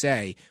always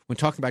say when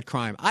talking about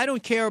crime, I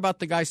don't care about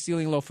the guy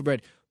stealing a loaf of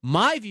bread.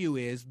 My view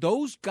is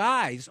those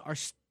guys are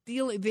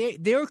stealing.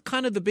 They're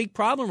kind of the big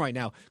problem right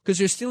now because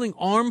they're stealing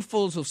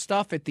armfuls of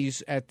stuff at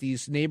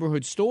these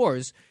neighborhood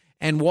stores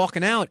and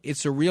walking out.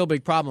 It's a real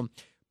big problem.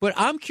 But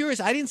I'm curious.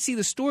 I didn't see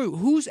the story.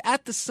 Who's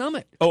at the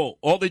summit? Oh,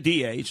 all the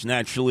DAs,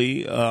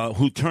 naturally,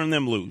 who turned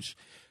them loose.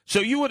 So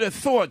you would have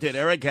thought that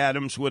Eric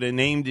Adams would have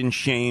named and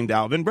shamed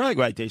Alvin Bragg,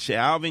 right? They say,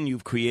 Alvin,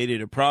 you've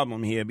created a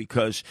problem here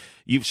because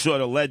you've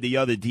sort of led the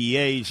other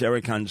DAs,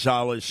 Eric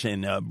Gonzalez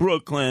in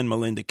Brooklyn,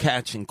 Melinda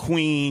Katz in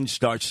Queens,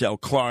 Darcel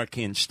Clark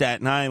in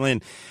Staten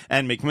Island,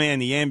 and McMahon,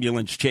 the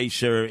ambulance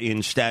chaser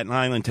in Staten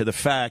Island, to the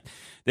fact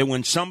that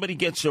when somebody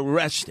gets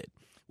arrested,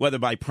 whether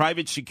by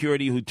private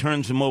security who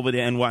turns them over to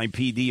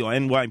NYPD or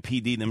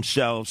NYPD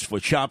themselves for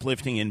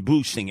shoplifting and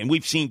boosting. And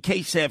we've seen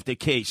case after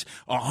case,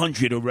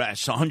 100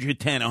 arrests,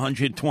 110,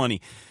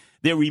 120.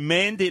 They're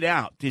remanded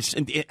out. There's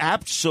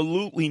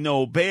absolutely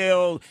no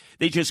bail.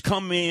 They just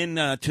come in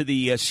to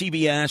the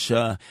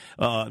CVS.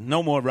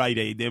 No more Rite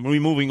Aid. They're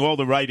removing all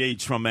the Rite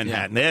Aids from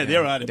Manhattan.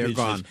 They're out of business.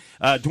 Gone.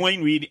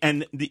 Dwayne Reed.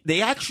 And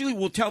they actually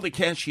will tell the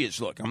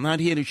cashiers, look, I'm not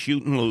here to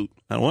shoot and loot.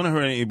 I don't want to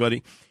hurt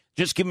anybody.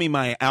 Just give me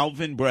my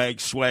Alvin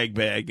Bragg swag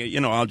bag.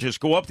 I'll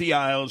just go up the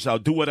aisles. I'll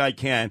do what I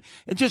can.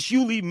 And just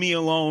you leave me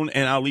alone,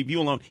 and I'll leave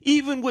you alone.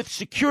 Even with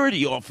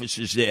security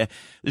officers there,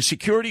 the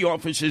security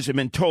officers have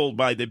been told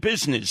by the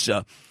business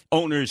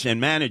owners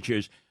and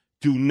managers,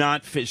 do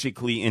not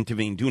physically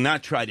intervene. Do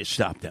not try to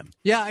stop them.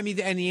 Yeah, I mean,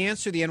 and the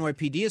answer the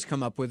NYPD has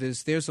come up with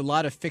is there's a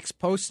lot of fixed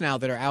posts now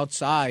that are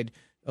outside,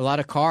 a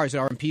lot of cars,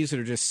 RMPs that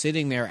are just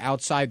sitting there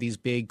outside these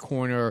big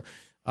corner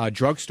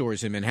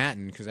drugstores in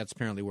Manhattan, because that's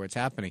apparently where it's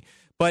happening.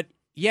 But,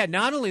 yeah,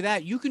 not only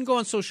that, you can go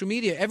on social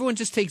media. Everyone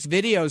just takes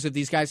videos of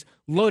these guys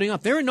loading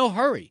up. They're in no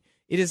hurry.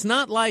 It is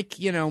not like,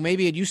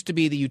 maybe it used to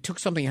be that you took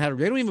something and had to.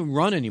 They don't even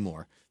run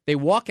anymore. They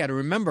walk out.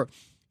 Remember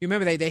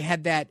they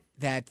had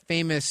that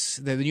famous,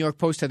 the New York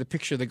Post had the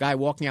picture of the guy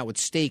walking out with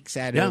steaks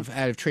out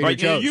of Trader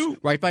Joe's.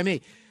 Right by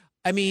me.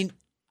 I mean,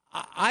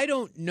 I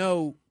don't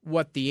know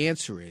what the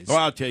answer is. Well,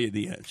 I'll tell you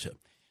the answer.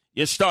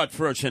 You start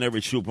first in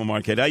every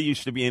supermarket. I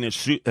used to be an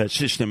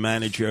assistant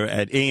manager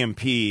at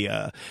AMP,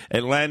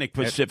 Atlantic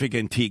Pacific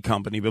and Tea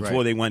Company,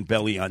 before they went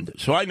belly under.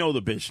 So I know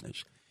the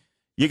business.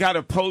 You got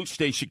to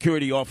post a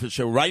security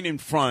officer right in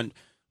front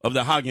of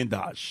the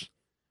Haagen-Dazs.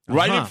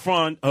 Right in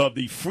front of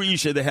the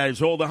freezer that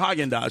has all the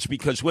Haagen-Dazs,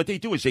 because what they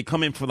do is they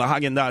come in for the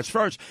Haagen-Dazs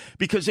first,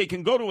 because they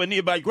can go to a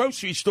nearby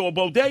grocery store,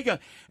 bodega,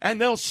 and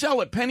they'll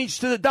sell it pennies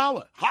to the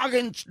dollar.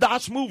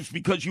 Haagen-Dazs moves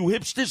because you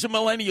hipsters and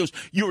millennials,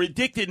 you're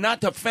addicted not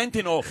to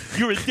fentanyl,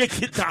 you're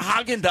addicted to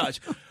Haagen-Dazs.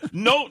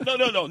 No,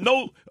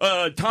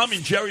 Tom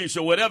and Jerry's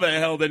or whatever the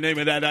hell the name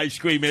of that ice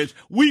cream is.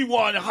 We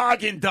want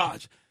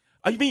Haagen-Dazs.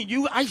 I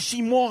mean, I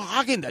see more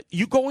Haagen-Dazs.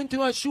 You go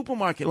into a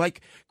supermarket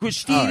like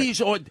Christie's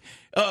or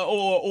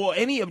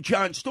any of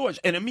John's stores,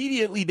 and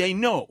immediately they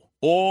know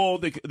all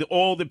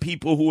the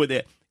people who are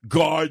there.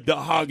 Guard the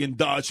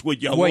Haagen-Dazs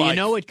with your life. Well, you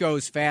know what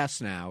goes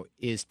fast now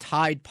is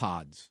Tide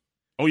Pods.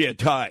 Oh yeah,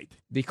 Tide.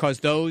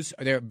 Because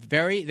they're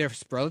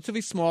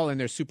relatively small and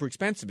they're super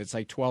expensive. It's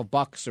like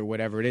 $12 or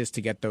whatever it is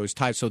to get those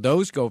Tide. So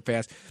those go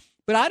fast.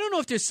 But I don't know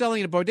if they're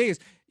selling at bodegas.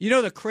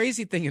 The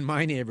crazy thing in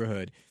my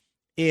neighborhood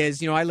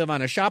is, I live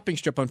on a shopping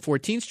strip on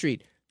 14th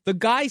Street. The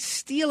guys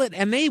steal it,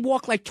 and they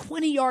walk like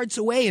 20 yards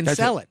away and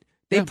sell it.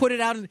 They put it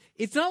out.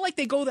 It's not like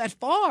they go that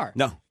far.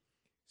 No.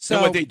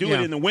 So what they do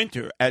it in the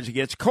winter, as it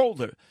gets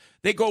colder,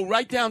 they go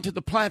right down to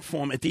the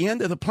platform. At the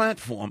end of the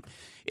platform,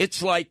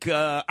 it's like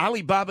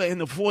Alibaba and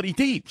the 40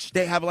 Thieves.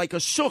 They have like a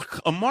souk,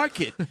 a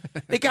market.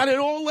 They got it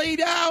all laid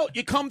out.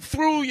 You come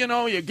through,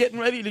 you're getting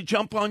ready to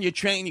jump on your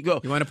train. You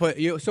go.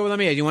 So let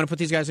me ask, you want to put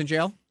these guys in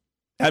jail?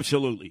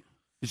 Absolutely.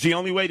 It's the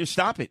only way to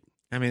stop it.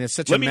 I mean, it's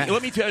such Let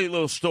me tell you a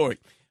little story.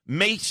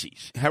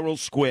 Macy's, Herald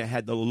Square,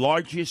 had the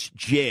largest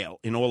jail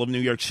in all of New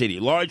York City,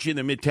 larger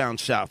than Midtown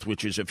South,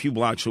 which is a few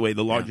blocks away,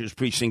 the largest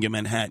precinct in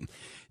Manhattan.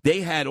 They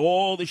had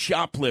all the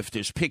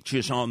shoplifters'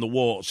 pictures on the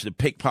walls, the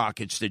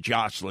pickpockets, the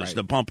jostlers,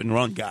 the bump and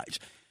run guys.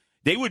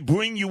 They would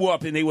bring you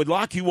up, and they would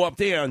lock you up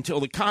there until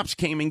the cops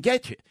came and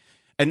get you.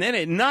 And then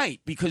at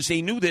night, because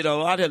they knew that a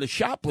lot of the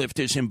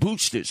shoplifters and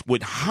boosters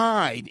would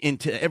hide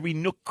into every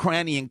nook,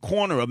 cranny, and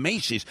corner of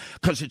Macy's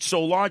because it's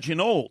so large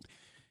and old,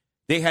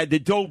 they had the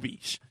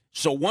dobies.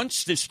 So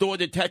once the store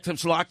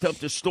detectives locked up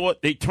the store,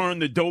 they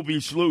turned the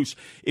dobies loose.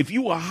 If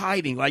you were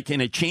hiding, like in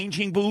a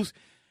changing booth,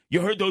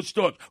 you heard those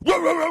dogs. Row,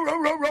 row, row,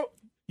 row, row, row.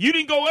 You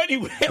didn't go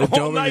anywhere The all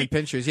Doberman night.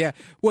 Pinschers, yeah.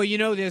 Well,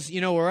 there's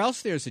where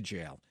else there's a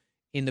jail?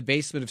 In the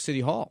basement of City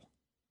Hall.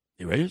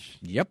 There is?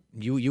 Yep.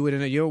 You would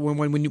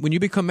when you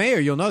become mayor,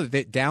 you'll know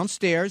that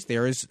downstairs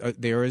there is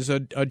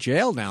a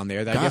jail down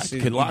there that I guess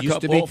can lock used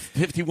up to be. all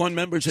 51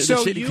 members of the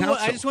city council.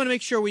 I just want to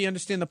make sure we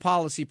understand the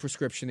policy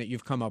prescription that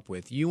you've come up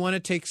with. You want to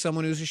take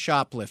someone who's a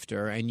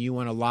shoplifter and you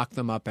want to lock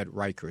them up at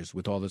Rikers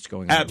with all that's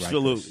going on.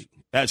 Absolutely.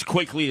 As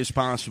quickly as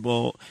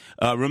possible.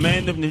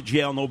 Remand them to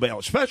jail, no bail,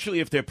 especially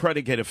if they're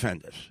predicate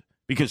offenders.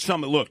 Because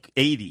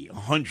 80,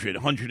 100,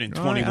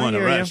 121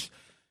 arrests.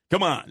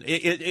 Come on.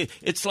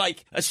 It's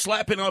like a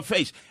slap in our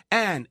face.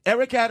 And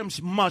Eric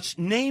Adams must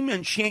name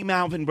and shame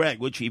Alvin Bragg,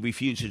 which he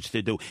refuses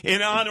to do,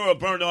 in honor of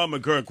Bernard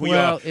McGurk. We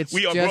are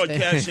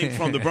broadcasting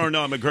from the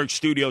Bernard McGurk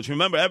studios.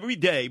 Remember, every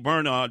day,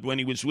 Bernard, when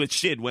he was with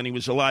Sid, when he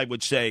was alive,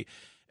 would say,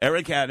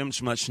 Eric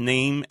Adams must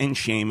name and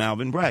shame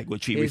Alvin Bragg,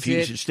 which he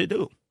refuses to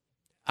do.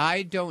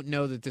 I don't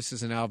know that this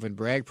is an Alvin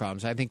Bragg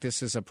problem. I think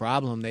this is a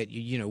problem that,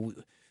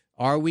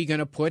 are we going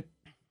to put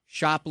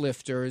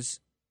shoplifters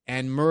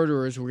and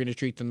murderers, we're going to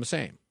treat them the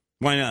same?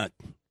 Why not?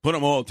 Put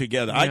them all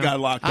together. I got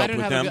locked up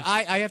with them.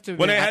 I have to.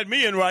 When they had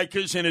me in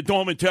Rikers in a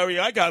dormitory,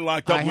 I got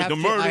locked up with the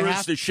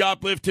murderers, the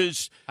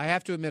shoplifters. I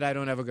have to admit, I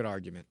don't have a good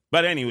argument.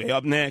 But anyway,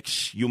 up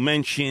next, you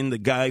mentioned the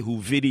guy who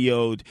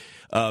videoed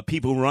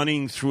people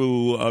running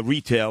through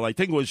retail. I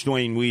think it was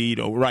Dwayne Weed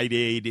or Rite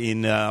Aid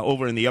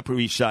over in the Upper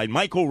East Side.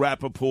 Michael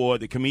Rappaport,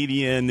 the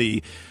comedian,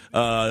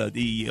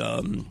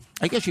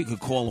 I guess you could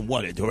call him,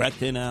 a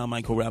director now,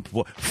 Michael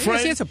Rappaport.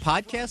 He has a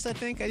podcast, I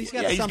think. He's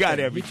got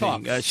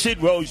everything.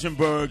 Sid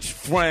Rosenberg's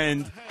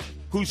friend,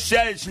 who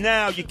says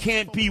now you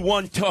can't be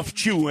one tough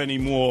Jew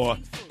anymore,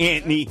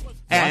 Anthony.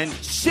 And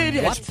Sid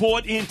has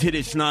bought into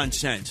this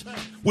nonsense.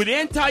 With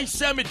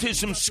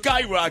anti-Semitism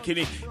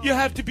skyrocketing, you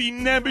have to be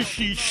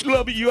nemeshi,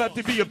 schlubby, you have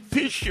to be a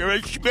pisher, a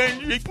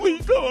shbenjik.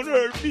 Please don't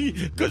hurt me,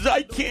 because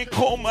I can't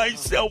call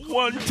myself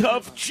one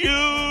tough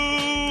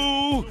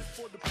Jew.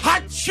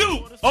 Hot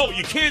shoot! Oh,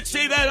 you can't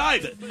say that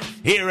either.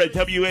 Here at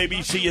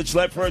WABC, it's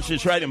Left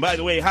versus Right. And by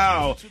the way,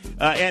 how,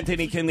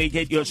 Anthony, can they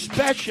get your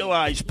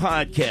specialized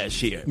podcast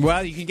here?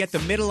 Well, you can get The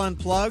Middle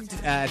Unplugged.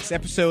 It's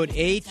episode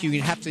 8.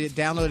 You have to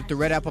download it at the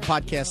Red Apple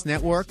Podcast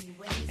Network.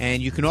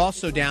 And you can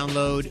also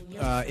download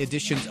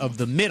editions of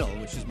The Middle,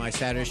 which is my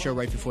Saturday show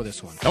right before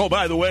this one. Oh,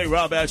 by the way,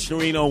 Rob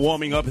Astorino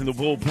warming up in the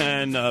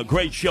bullpen.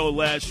 Great show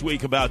last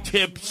week about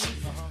tips.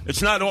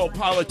 It's not all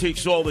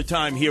politics all the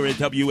time here at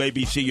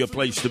WABC, your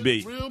place to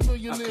be. Real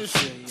millionaires,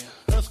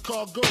 that's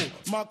cargo,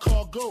 my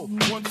cargo,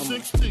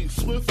 160,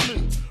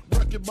 swiftly,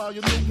 wreck it by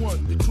your new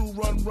one, your crew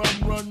run,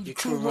 your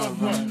crew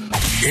run.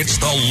 It's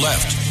the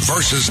left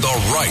versus the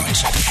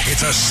right.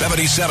 It's a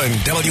 77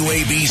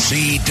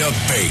 WABC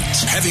debate.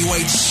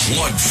 Heavyweight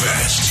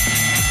slugfest.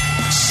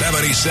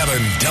 77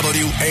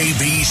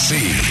 WABC.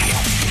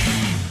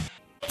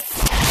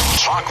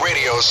 Talk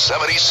Radio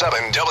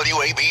 77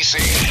 WABC.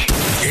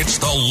 It's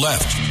the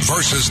left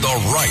versus the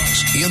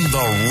right. In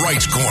the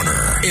right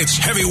corner, it's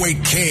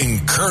heavyweight king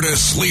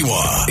Curtis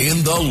Sliwa.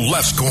 In the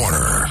left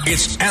corner,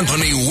 it's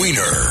Anthony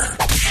Weiner.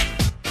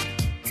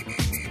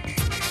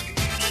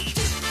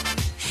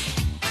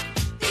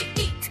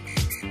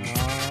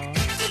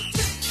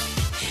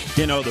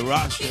 The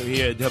roster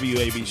here at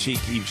WABC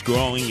keeps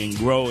growing and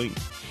growing.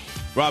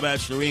 Rob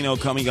Astorino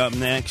coming up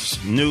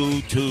next,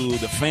 new to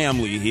the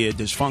family here,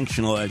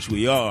 dysfunctional as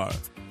we are.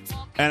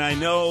 And I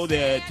know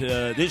that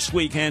this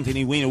week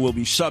Anthony Weiner will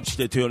be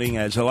substituting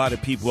as a lot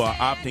of people are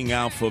opting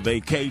out for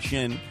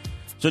vacation.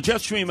 So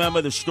just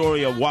remember the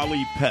story of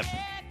Wally Pip.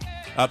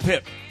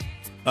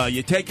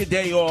 You take a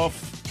day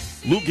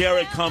off, Lou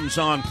Gehrig comes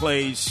on,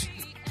 plays,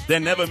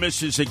 then never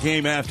misses a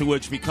game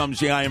afterwards, becomes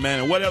the Iron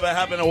Man. And whatever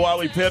happened to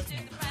Wally Pip?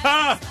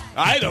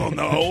 I don't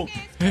know.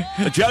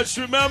 Just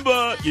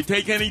remember, you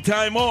take any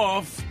time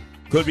off,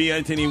 could be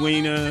Anthony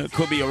Weiner,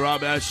 could be a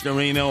Rob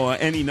Astorino, or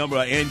any number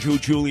of Andrew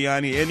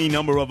Giuliani, any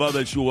number of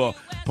others who are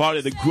part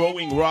of the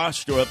growing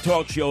roster of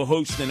talk show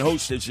hosts and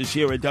hostesses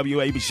here at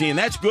WABC, and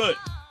that's good.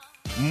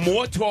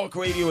 More talk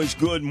radio is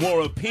good,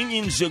 more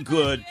opinions are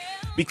good,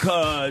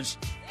 because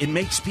it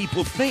makes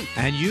people think.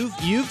 And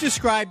you've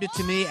described it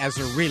to me as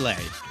a relay.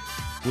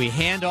 We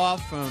hand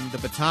off from the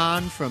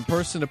baton from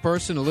person to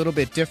person, a little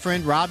bit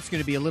different. Rob's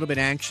going to be a little bit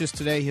anxious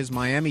today. His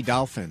Miami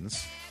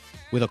Dolphins,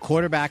 with a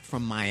quarterback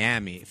from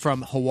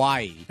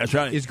Hawaii. That's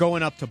right. Is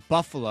going up to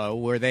Buffalo,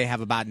 where they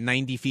have about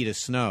 90 feet of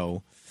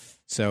snow.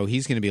 So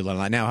he's going to be a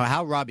little... Now,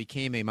 how Rob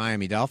became a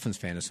Miami Dolphins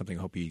fan is something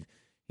I hope he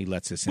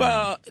lets us in.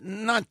 Well,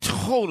 not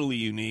totally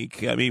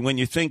unique. I mean, when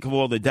you think of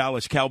all the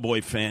Dallas Cowboy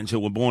fans that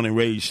were born and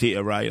raised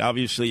here, right?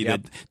 Obviously,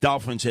 the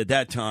Dolphins at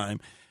that time,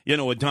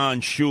 with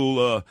Don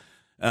Shula...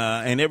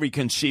 and every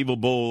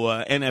conceivable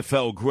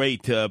NFL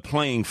great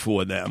playing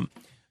for them.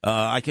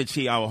 I could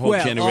see our whole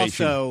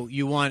generation. Also,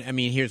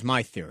 here's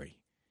my theory.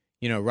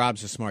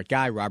 Rob's a smart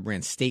guy. Rob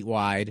ran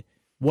statewide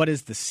what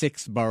is the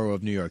sixth borough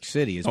of New York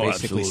City? Is basically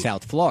absolutely.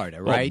 South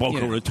Florida, right?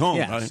 Boca Raton.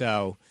 Yeah, right?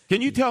 so...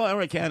 Can you tell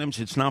Eric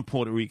Adams it's not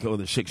Puerto Rico,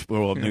 the sixth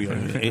borough of New York?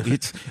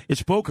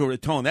 It's Boca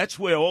Raton. That's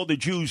where all the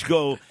Jews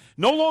go,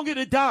 no longer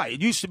to die.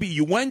 It used to be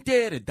you went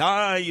there to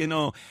die,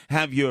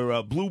 have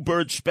your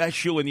Bluebird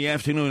special in the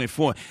afternoon at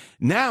 4.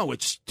 Now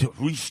it's to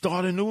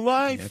restart a new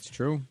life. That's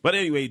true. But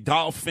anyway,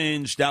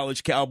 Dolphins,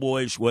 Dallas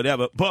Cowboys,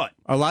 whatever. But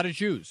a lot of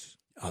Jews.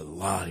 A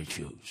lot of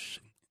Jews.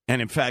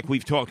 And in fact,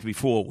 we've talked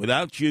before,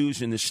 without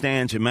Jews in the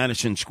stands at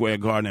Madison Square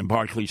Garden and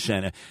Barclays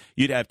Center,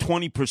 you'd have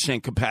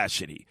 20%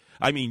 capacity.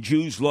 I mean,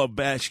 Jews love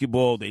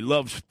basketball. They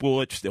love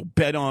sports. They'll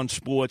bet on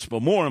sports.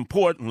 But more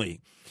importantly,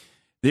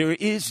 there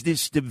is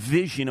this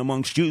division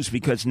amongst Jews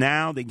because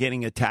now they're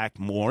getting attacked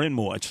more and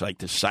more. It's like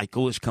the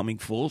cycle is coming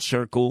full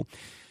circle.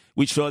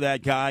 We saw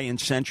that guy in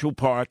Central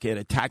Park get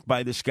attacked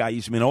by this guy.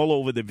 He's been all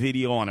over the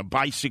video on a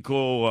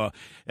bicycle.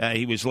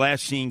 He was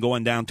last seen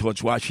going down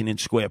towards Washington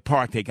Square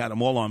Park. They got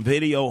him all on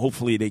video.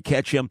 Hopefully they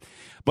catch him.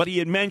 But he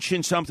had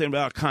mentioned something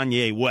about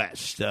Kanye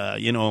West,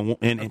 and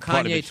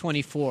Kanye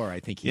 24, I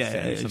think he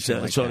said.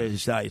 Something like sort that. of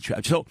his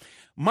diatribe. So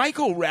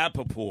Michael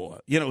Rappaport,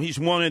 he's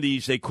one of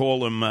these, they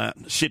call him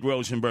Sid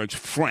Rosenberg's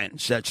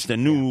friends. That's the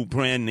new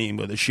brand name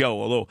of the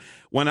show. Although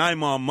when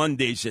I'm on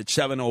Mondays at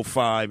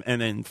 7:05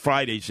 and then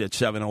Fridays at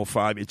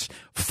 7:05, it's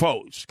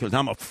foes, because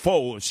I'm a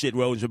foe of Sid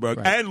Rosenberg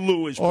and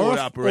Lewis, board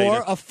operator.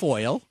 Or a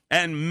foil.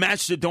 And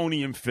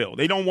Macedonian Phil.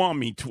 They don't want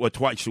me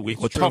twice a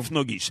week. Or tough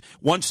noogies.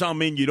 Once I'm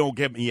in, you don't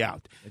get me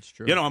out. That's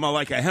true. I'm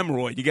like a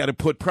hemorrhoid. You got to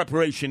put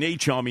preparation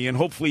H on me, and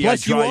hopefully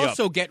Plus, I dry you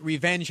also get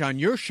revenge on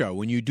your show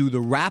when you do the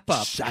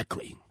wrap-up.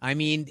 Exactly. I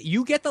mean,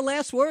 you get the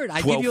last word.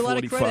 I give you a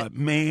lot of credit.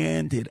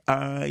 Man, did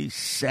I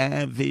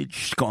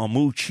savage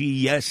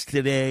Scaramucci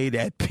yesterday,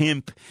 that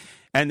pimp.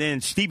 And then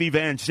Stevie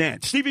Van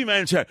Zandt. Stevie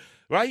Van Zandt.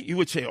 Right? You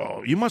would say,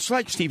 oh, you must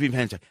like Stevie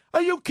Van Zandt.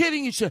 Are you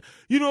kidding? He said,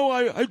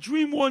 I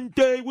dream one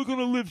day we're going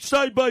to live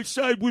side by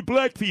side with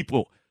black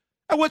people.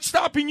 And what's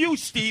stopping you,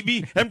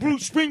 Stevie, and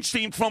Bruce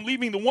Springsteen from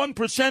leaving the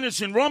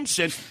 1%ers in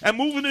Rumson and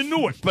moving to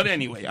Newark? But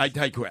anyway, I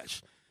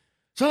digress.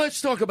 So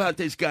let's talk about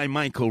this guy,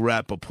 Michael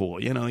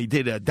Rappaport. He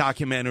did a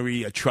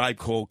documentary, A Tribe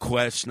Called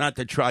Quest, not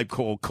the Tribe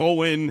Called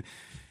Cohen.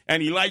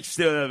 And he likes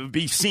to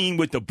be seen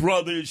with the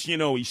brothers.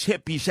 He's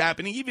hip, he's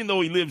happening, even though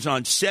he lives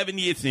on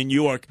 70th in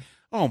York.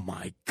 Oh,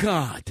 my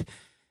God.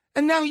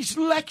 And now he's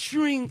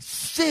lecturing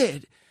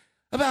Sid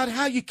about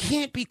how you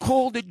can't be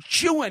called a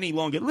Jew any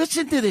longer.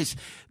 Listen to this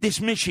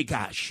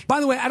mishigash. By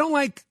the way, I don't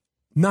like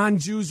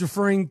non-Jews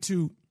referring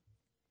to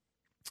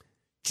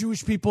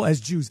Jewish people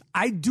as Jews.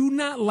 I do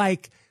not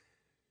like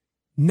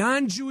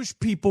non-Jewish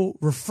people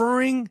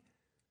referring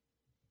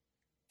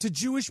to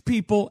Jewish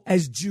people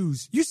as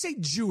Jews. You say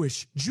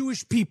Jewish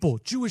people,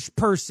 Jewish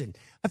person.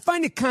 I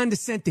find it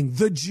condescending.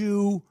 The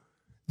Jew,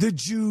 the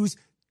Jews.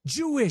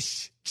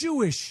 Jewish.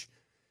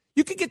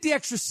 You can get the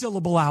extra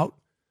syllable out,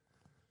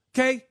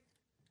 okay?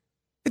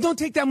 It don't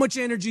take that much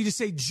energy to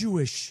say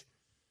Jewish.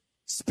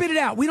 Spit it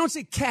out. We don't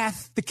say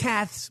the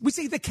Caths. We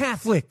say the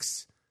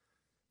Catholics,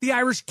 the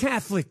Irish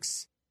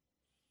Catholics.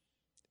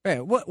 Wait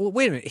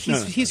a minute.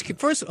 He's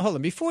first. Hold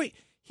on.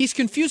 He's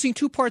confusing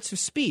two parts of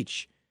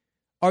speech.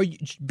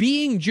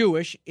 Being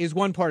Jewish is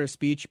one part of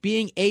speech.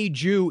 Being a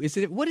Jew is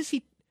it? What is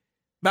he?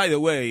 By the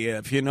way,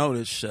 if you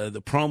notice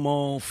the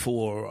promo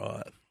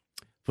for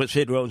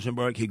Sid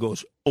Rosenberg, he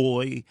goes,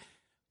 oi.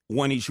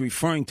 When he's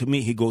referring to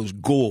me, he goes,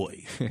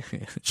 goy.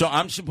 So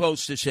I'm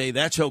supposed to say,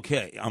 that's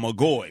okay. I'm a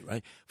goy,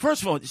 right?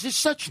 First of all, this is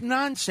such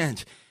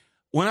nonsense.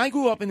 When I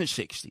grew up in the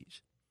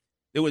 60s,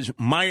 there was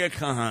Meyer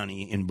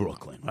Kahane in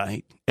Brooklyn,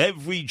 right?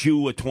 Every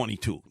Jew at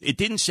 22. It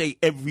didn't say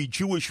every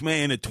Jewish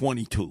man at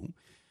 22.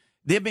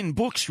 There have been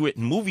books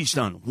written, movies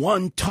done,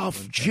 One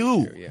Tough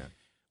Jew. Yeah.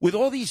 With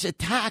all these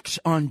attacks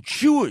on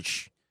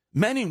Jewish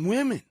men and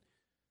women.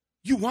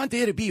 You want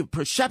there to be a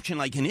perception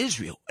like in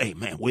Israel. Hey,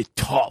 man, we're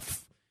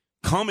tough.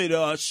 Come at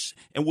us,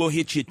 and we'll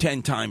hit you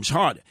 10 times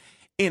harder.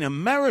 In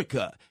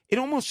America, it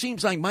almost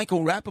seems like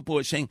Michael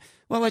Rappaport is saying,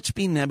 well, let's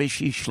be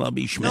nebbishy,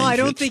 schlubby, schmendrick. No, I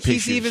don't think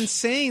he's even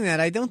saying that.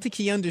 I don't think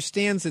he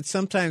understands that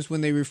sometimes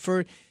when they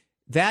refer,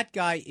 that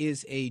guy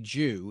is a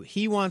Jew,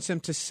 he wants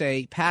him to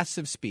say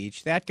passive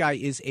speech, that guy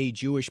is a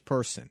Jewish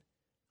person.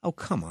 Oh,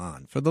 come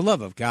on, for the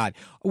love of God.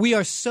 We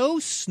are so,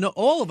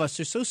 all of us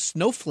are so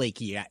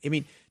snowflakey. I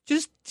mean,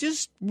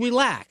 just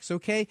relax,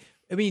 okay?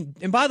 I mean,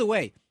 and by the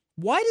way,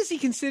 why does he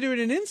consider it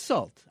an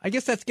insult? I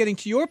guess that's getting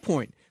to your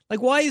point.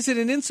 Like, why is it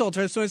an insult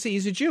for someone to say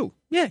he's a Jew?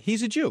 Yeah,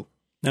 he's a Jew.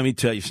 Let me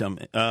tell you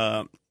something.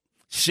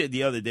 Sid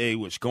the other day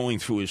was going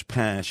through his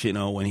past,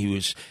 when he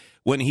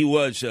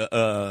was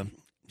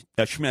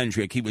a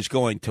schmendrick, he was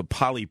going to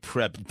Poly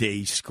Prep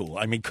Day School.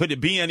 I mean, could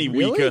it be any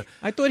weaker?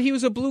 I thought he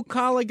was a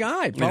blue-collar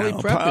guy.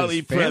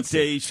 Poly Prep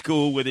Day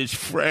School with his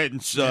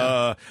friends,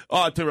 Arthur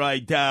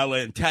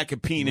Idala and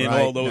Takapina and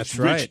all those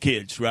rich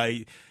kids,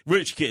 right?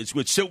 Rich kids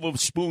with silver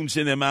spoons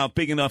in their mouth,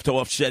 big enough to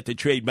offset the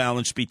trade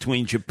balance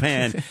between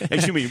Japan,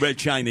 Red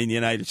China and the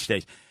United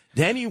States.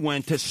 Then he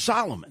went to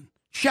Solomon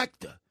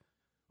Schechter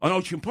on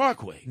Ocean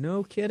Parkway.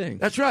 No kidding.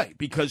 That's right,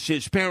 because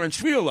his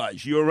parents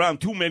realized you're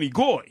around too many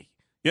goy.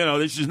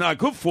 This is not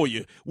good for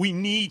you. We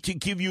need to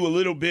give you a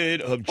little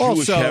bit of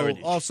Jewish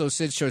heritage. Also,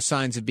 Sid showed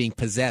signs of being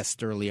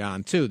possessed early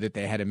on, too, that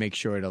they had to make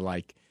sure to,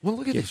 Well,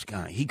 look at this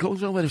guy. He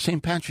goes over to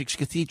St. Patrick's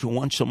Cathedral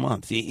once a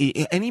month.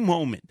 Any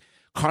moment,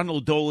 Cardinal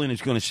Dolan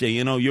is going to say,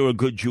 you're a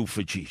good Jew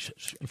for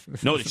Jesus.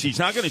 Notice, he's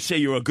not going to say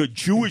you're a good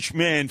Jewish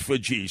man for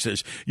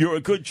Jesus. You're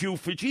a good Jew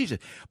for Jesus.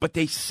 But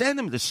they send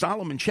him to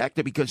Solomon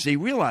Schechter because they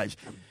realize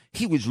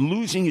he was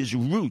losing his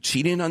roots.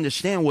 He didn't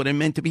understand what it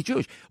meant to be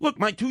Jewish. Look,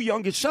 my 2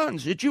 youngest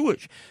sons are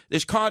Jewish.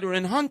 There's Carter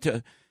and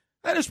Hunter.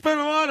 I had to spend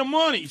a lot of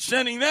money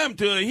sending them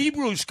to a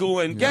Hebrew school,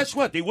 and guess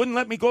what? They wouldn't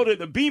let me go to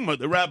the Bima,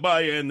 the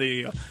rabbi and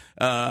the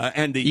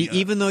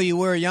even though you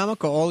wear a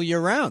yarmulke all year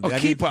round.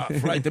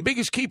 Kippah, right? The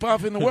biggest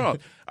kippah in the world.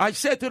 I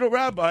said to the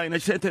rabbi and I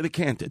said to the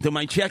cantor, do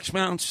my checks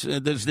bounce?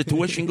 Does the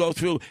tuition go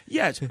through?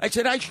 Yes. I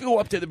said, I should go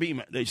up to the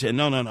Bima. They said,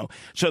 no.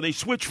 So they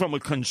switched from a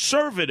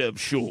conservative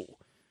shul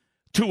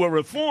to a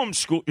reform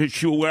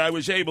shul where I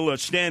was able to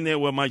stand there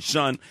with my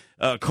son,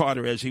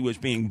 Carter, as he was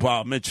being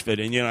bar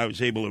mitzvahed, and I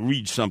was able to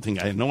read something.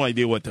 I had no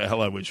idea what the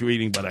hell I was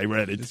reading, but I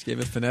read it. Just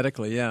gave it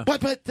phonetically, yeah.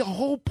 But the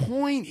whole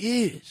point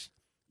is,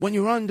 when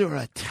you're under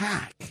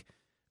attack,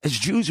 as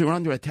Jews are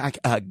under attack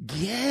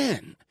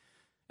again,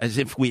 as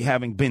if we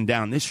haven't been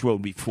down this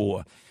road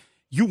before,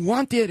 you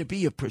want there to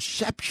be a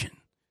perception.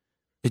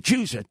 The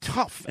Jews are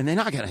tough, and they're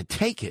not going to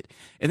take it,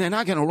 and they're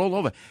not going to roll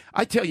over.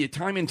 I tell you,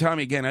 time and time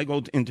again, I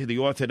go into the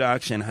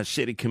Orthodox and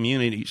Hasidic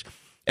communities,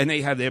 and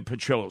they have their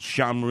patrols,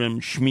 Shamrim,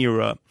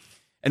 Shmira,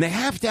 and they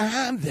have to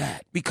have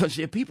that because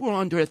their people are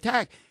under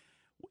attack.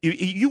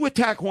 You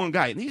attack one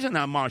guy, and these are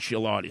not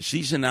martial artists.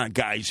 These are not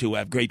guys who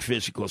have great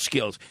physical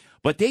skills,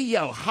 but they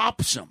yell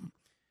hopsum,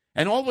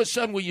 and all of a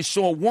sudden when you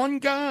saw one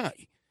guy,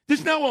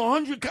 there's now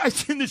 100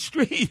 guys in the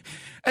street,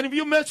 and if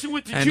you're messing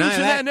with the Jews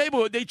in that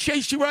neighborhood, they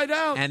chase you right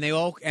out. And they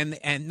all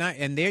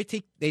they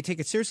take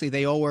it seriously.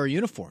 They all wear a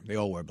uniform. They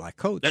all wear black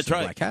coats. That's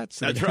right. Black hats.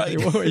 That's right.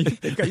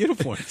 They've got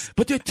uniforms,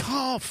 but they're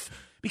tough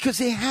because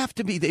they have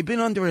to be. They've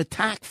been under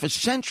attack for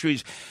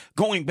centuries,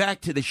 going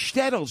back to the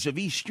shtetls of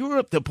East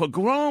Europe, the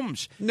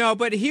pogroms. No,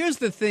 but here's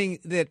the thing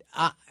that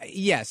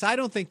yes, I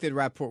don't think that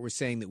Rapport was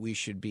saying that we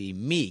should be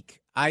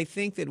meek. I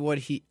think that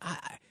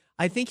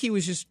I think he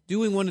was just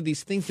doing one of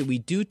these things that we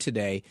do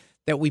today,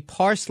 that we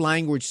parse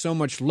language so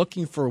much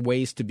looking for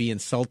ways to be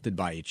insulted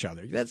by each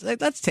other.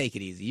 Let's take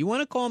it easy. You want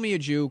to call me a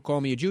Jew,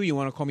 call me a Jew. You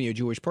want to call me a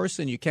Jewish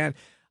person, you can.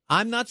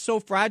 I'm not so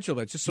fragile.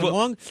 It's just so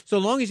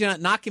long as you're not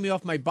knocking me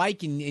off my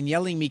bike and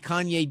yelling me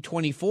Kanye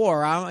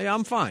 24,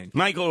 I'm fine.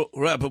 Michael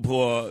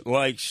Rappaport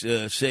likes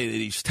to say that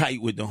he's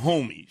tight with the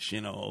homies,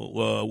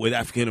 with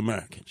African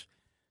Americans.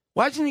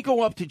 Why doesn't he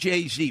go up to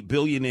Jay-Z,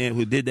 billionaire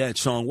who did that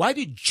song? Why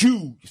did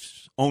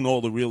Jews own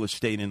all the real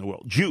estate in the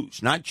world?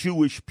 Jews, not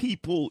Jewish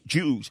people,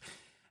 Jews.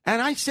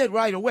 And I said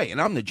right away,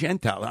 and I'm the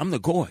Gentile, I'm the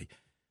goy.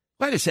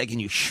 Wait a second,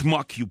 you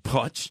schmuck, you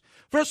putz.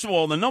 First of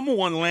all, the number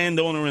one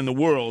landowner in the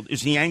world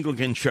is the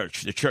Anglican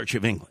Church, the Church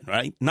of England,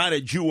 right? Not a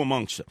Jew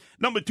amongst them.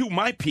 Number two,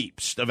 my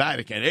peeps, the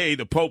Vatican. Hey,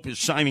 the Pope is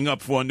signing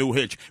up for a new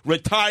hitch.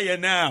 Retire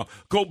now.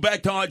 Go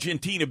back to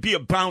Argentina. Be a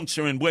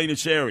bouncer in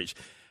Buenos Aires.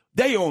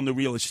 They own the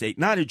real estate,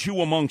 not a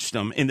Jew amongst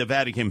them in the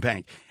Vatican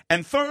Bank.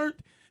 And third,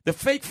 the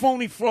fake,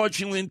 phony,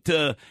 fraudulent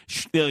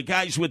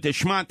guys with the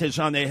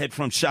schmantas on their head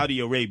from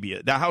Saudi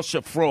Arabia, the House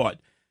of Fraud.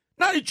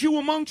 Not a Jew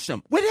amongst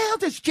them. Where the hell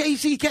does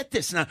Jay-Z get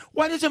this now?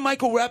 Why doesn't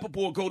Michael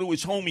Rappaport go to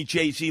his homie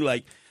Jay-Z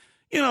like,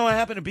 I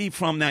happen to be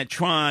from that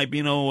tribe,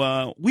 we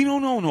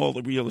don't own all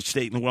the real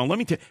estate in the world. Let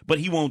me tell you. But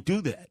he won't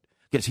do that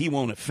because he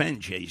won't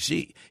offend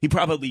Jay-Z. He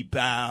probably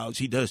bows.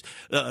 He does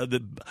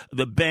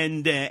the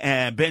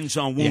bends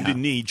on wounded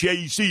knee.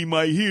 Jay-Z,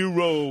 my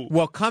hero.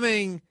 Well,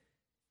 coming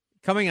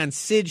on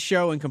Sid's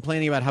show and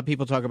complaining about how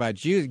people talk about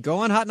Jews, go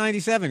on Hot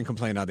 97 and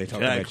complain how they talk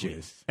about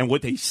Jews. And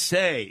what they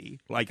say,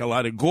 like a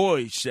lot of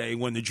goys say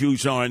when the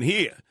Jews aren't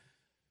here.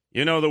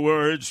 You know the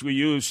words we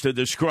use to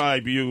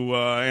describe you,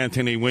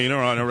 Anthony Weiner,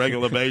 on a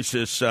regular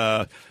basis.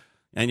 And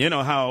you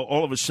know how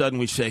all of a sudden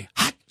we say,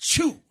 hot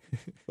Jew.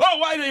 Oh,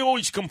 why are they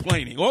always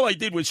complaining? All I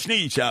did was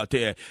sneeze out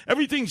there.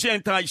 Everything's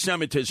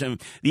anti-Semitism.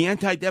 The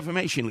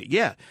Anti-Defamation League.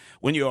 Yeah,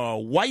 when you're a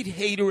white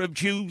hater of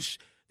Jews,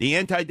 the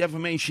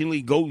Anti-Defamation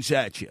League goes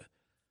at you.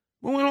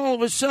 But when all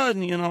of a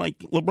sudden, like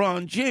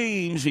LeBron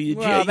James or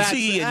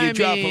Jay-Z and you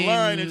drop a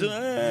line.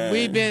 It's,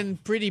 We've been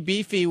pretty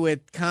beefy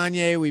with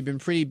Kanye. We've been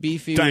pretty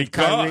beefy with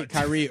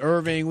Kyrie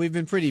Irving. We've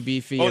been pretty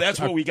beefy. Oh, that's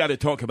what we got to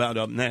talk about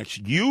up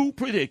next. You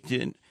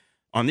predicted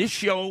on this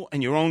show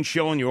and your own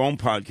show and your own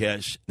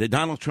podcast that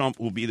Donald Trump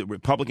will be the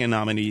Republican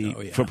nominee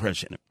for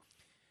president.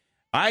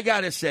 I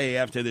got to say,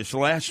 after this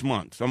last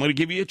month, I'm going to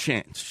give you a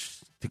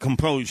chance to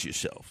compose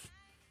yourself.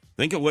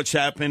 Think of what's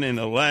happened in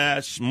the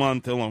last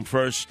month alone.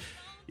 First,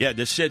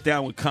 to sit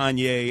down with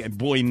Kanye and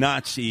boy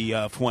Nazi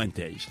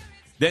Fuentes.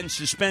 Then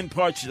suspend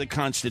parts of the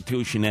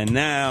Constitution, and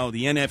now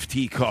the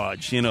NFT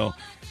cards, All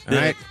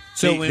right.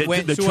 So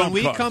when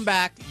we cards. Come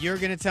back, you're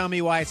going to tell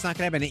me why it's not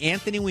going to happen.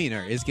 Anthony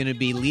Weiner is going to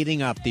be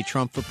leading up the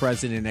Trump for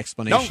President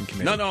Explanation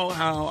Committee. No,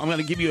 I'm going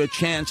to give you a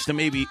chance to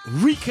maybe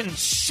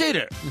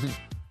reconsider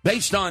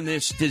based on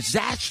this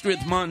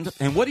disastrous month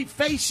and what he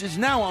faces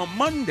now on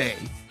Monday,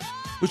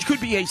 which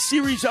could be a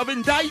series of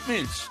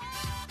indictments.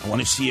 I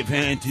want to see if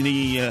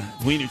Anthony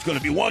Weiner's going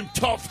to be one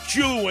tough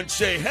Jew and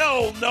say,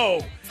 hell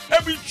no,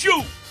 every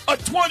Jew a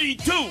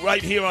 22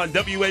 right here on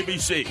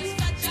WABC.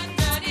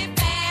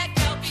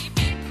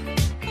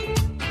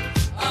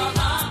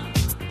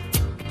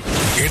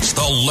 It's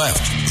the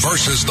left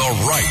versus the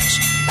right.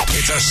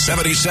 It's a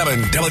 77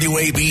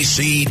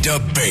 WABC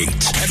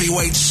debate.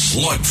 Heavyweight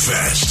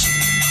slugfest.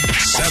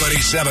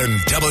 77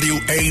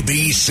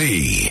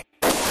 WABC.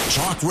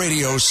 Talk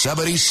Radio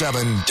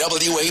 77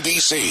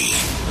 WABC.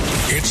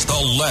 It's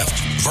the left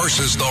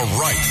versus the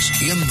right.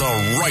 In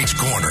the right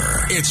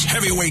corner, it's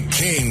heavyweight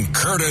king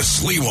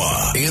Curtis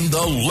Sliwa. In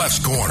the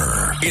left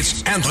corner,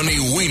 it's Anthony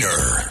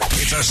Weiner.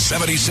 It's a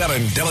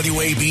 77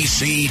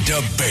 WABC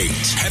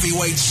debate.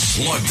 Heavyweight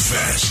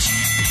slugfest.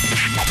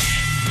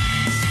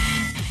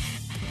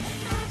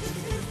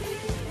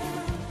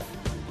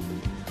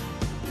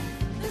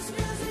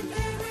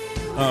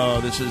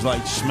 Oh, this is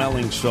like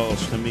smelling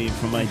salts to me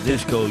from my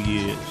disco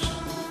years.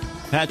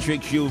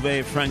 Patrick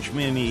Juvet,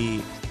 Frenchman,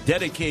 he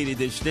dedicated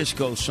this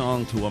disco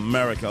song to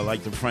America,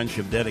 like the French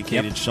have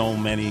dedicated so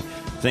many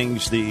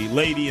things. The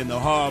Lady in the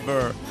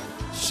Harbor,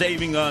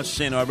 saving us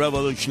in our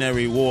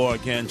Revolutionary War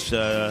against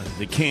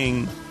the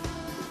King.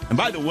 And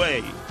by the way,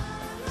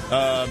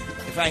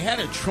 if I had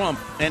a Trump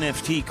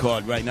NFT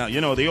card right now, you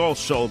know, they all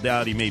sold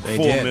out. He made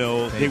 $4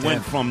 million. They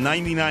went from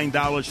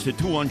 $99 to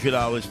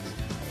 $200.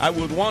 I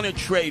would want to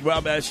trade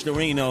Rob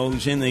Astorino,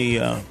 who's in the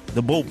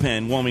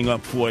bullpen warming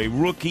up, for a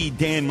rookie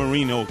Dan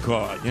Marino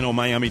card. You know,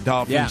 Miami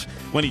Dolphins,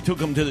 when he took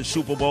him to the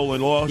Super Bowl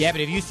and lost. Yeah, but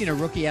have you seen a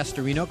rookie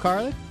Astorino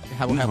card?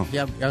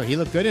 He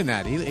looked good in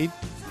that. He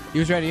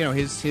was ready. You know,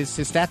 his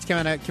stats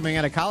coming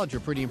out of college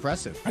are pretty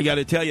impressive. I got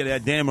to tell you,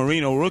 that Dan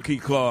Marino rookie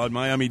card,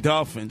 Miami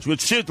Dolphins,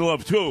 with Sid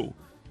Love, too,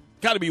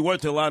 got to be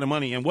worth a lot of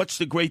money. And what's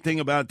the great thing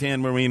about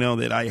Dan Marino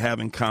that I have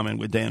in common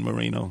with Dan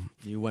Marino?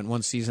 You went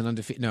one season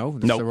undefeated. No,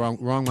 that's the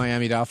wrong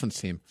Miami Dolphins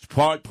team. It's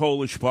part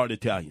Polish, part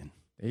Italian.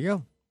 There you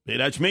go. Yeah,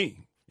 that's me.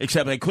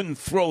 Except I couldn't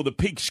throw the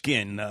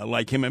pigskin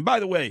like him. And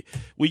by the way,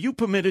 were you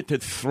permitted to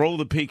throw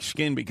the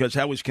pigskin? Because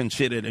that was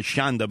considered a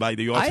shanda by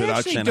the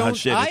Orthodox and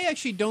Hasidic. I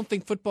actually don't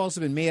think footballs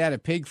have been made out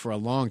of pig for a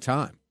long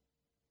time.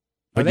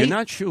 But you're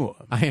not sure.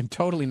 I am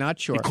totally not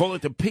sure. You call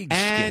it the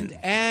pigskin.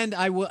 And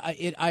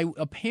I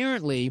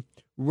apparently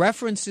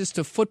references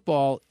to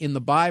football in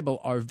the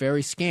Bible are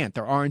very scant.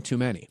 There aren't too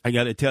many. I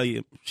got to tell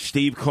you,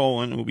 Steve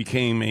Cohen, who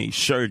became a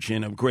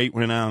surgeon of great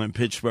renown in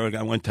Pittsburgh,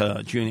 I went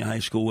to junior high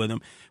school with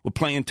him. We're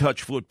playing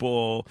touch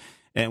football,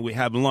 and we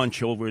have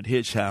lunch over at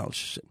his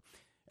house.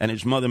 And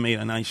his mother made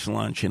a nice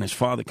lunch, and his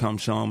father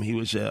comes home. He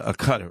was a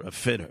cutter, a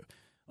fitter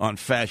on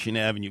Fashion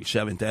Avenue,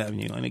 7th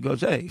Avenue. And he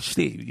goes, "Hey,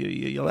 Steve,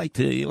 you like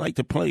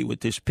to play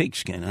with this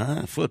pigskin,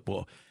 huh?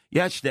 Football."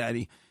 "Yes,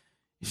 Daddy."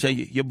 You say,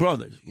 "Your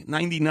brother,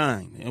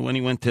 99, and when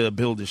he went to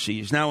Bilderseed,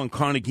 he's now in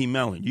Carnegie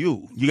Mellon.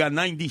 You got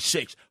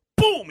 96.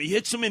 Boom! He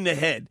hits him in the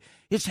head.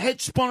 His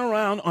head spun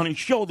around on his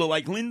shoulder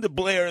like Linda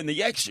Blair in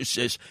The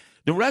Exorcist.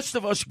 The rest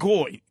of us,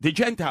 Goy, the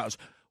Gentiles,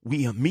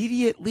 we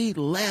immediately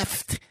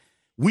left.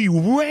 We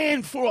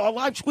ran for our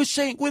lives. We're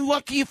saying we're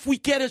lucky if we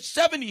get a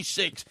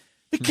 76.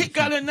 The kid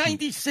got a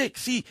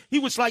 96. He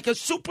was like a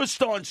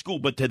superstar in school,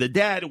 but to the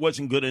dad, it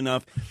wasn't good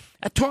enough.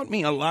 That taught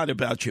me a lot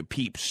about your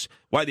peeps,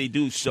 why they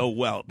do so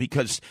well,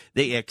 because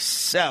they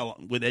excel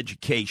with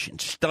education.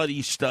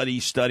 Study, study,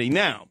 study.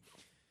 Now,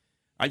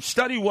 I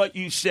studied what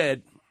you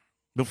said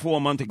before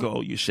a month ago.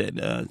 You said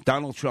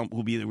Donald Trump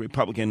will be the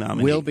Republican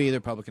nominee. Will be the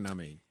Republican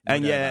nominee.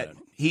 And yet,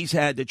 he's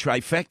had the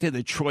trifecta,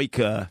 the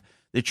troika,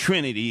 the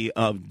trinity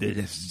of the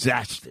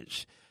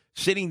disasters.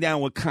 Sitting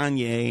down with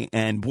Kanye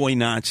and boy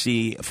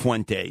Nazi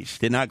Fuentes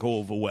did not go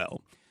over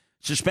well.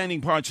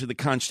 Suspending parts of the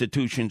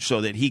Constitution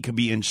so that he could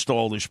be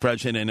installed as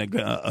president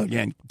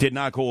again did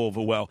not go over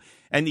well.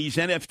 And these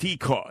NFT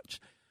cards,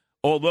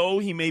 although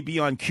he may be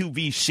on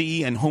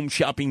QVC and Home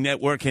Shopping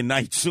Network and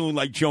Night Soon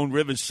like Joan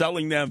Rivers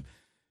selling them,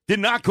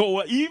 did not go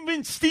well.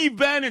 Even Steve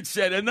Bannon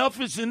said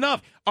enough is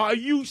enough. Are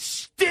you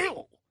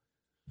still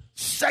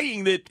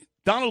saying that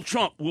Donald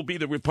Trump will be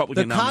the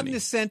Republican nominee? The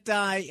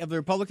cognoscenti of the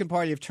Republican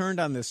Party have turned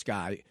on this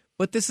guy,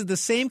 but this is the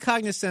same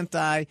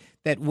cognoscenti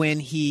that when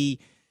he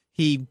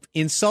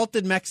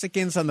insulted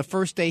Mexicans on the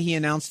first day he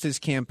announced his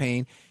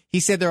campaign. He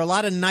said there are a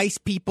lot of nice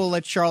people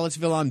at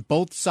Charlottesville on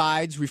both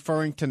sides,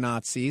 referring to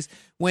Nazis.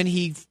 When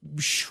he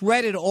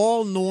shredded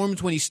all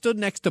norms, when he stood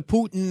next to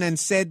Putin and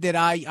said that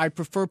I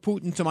prefer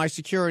Putin to my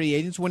security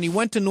agents. When he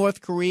went to North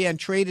Korea and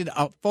traded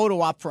a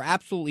photo op for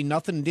absolutely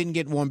nothing and didn't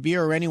get one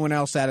beer or anyone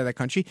else out of the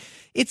country.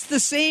 It's the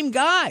same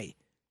guy.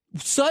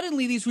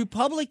 Suddenly, these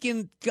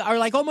Republicans are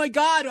like, "Oh my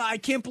God, I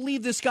can't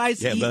believe this guy's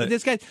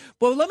this guy."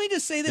 Well, let me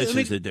just say this.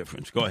 This is the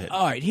difference. Go ahead.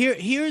 All right,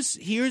 here's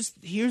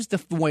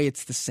the way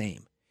it's the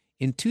same.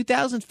 In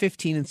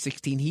 2015 and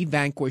 16, he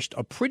vanquished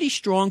a pretty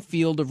strong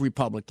field of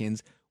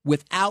Republicans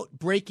without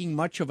breaking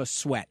much of a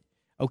sweat.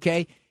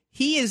 Okay,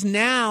 he is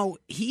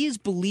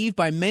believed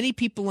by many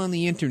people on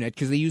the internet,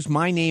 because they use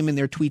my name in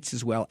their tweets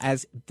as well,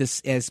 as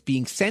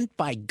being sent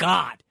by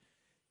God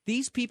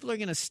these people are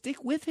going to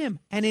stick with him.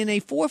 And in a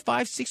 4,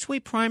 5, 6-way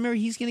primary,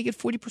 he's going to get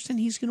 40%.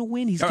 He's going to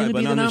win. He's going to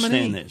be the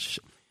nominee. Understand this.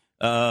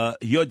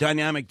 Your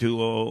dynamic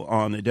duo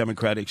on the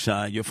Democratic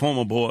side, your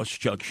former boss,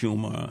 Chuck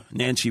Schumer,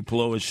 Nancy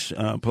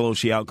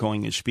Pelosi,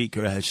 outgoing as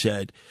Speaker, has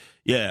said,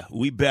 yeah,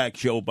 we back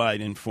Joe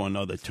Biden for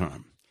another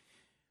term.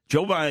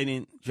 Joe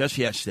Biden, just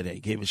yesterday,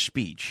 gave a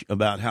speech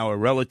about how a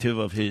relative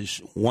of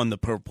his won the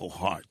Purple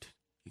Heart.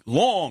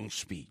 Long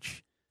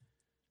speech.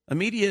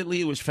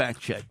 Immediately, it was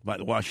fact-checked by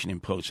the Washington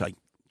Post. Like,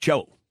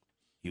 Joe,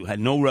 you had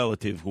no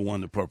relative who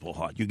won the Purple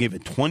Heart. You gave a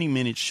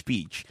 20-minute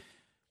speech,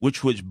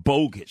 which was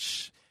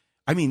bogus.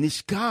 I mean,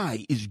 this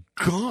guy is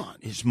gone.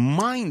 His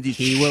mind is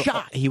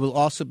shot. He will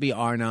also be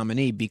our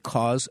nominee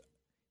because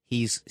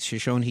he's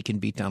shown he can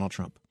beat Donald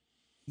Trump.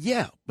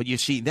 Yeah, but you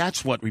see,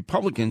 that's what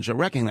Republicans are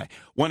recognizing.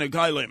 When a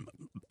guy like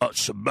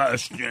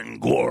Sebastian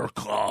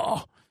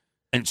Gorka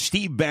and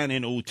Steve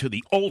Bannon to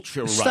the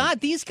ultra-right. Stop.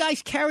 These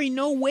guys carry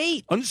no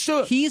weight.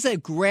 Understood. He's a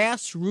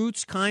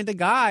grassroots kind of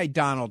guy,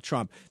 Donald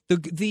Trump.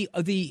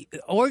 The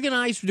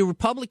organized, the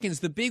Republicans,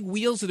 the big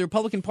wheels of the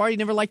Republican Party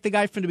never liked the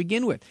guy from to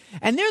begin with.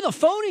 And they're the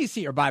phonies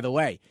here, by the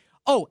way.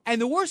 Oh,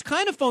 and the worst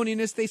kind of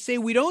phoniness, they say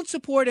we don't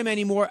support him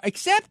anymore,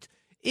 except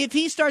if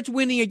he starts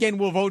winning again,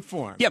 we'll vote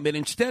for him. Yeah, but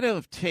instead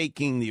of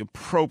taking the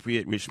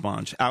appropriate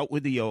response, out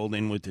with the old,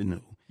 in with the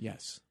new.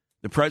 Yes.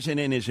 The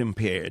president is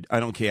impaired. I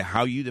don't care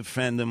how you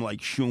defend them like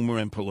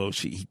Schumer and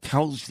Pelosi. He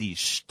tells these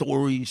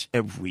stories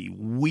every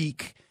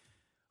week.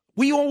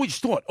 We always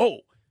thought,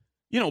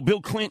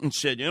 Bill Clinton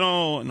said,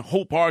 in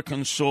Hope,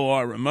 Arkansas,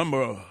 I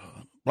remember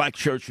black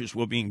churches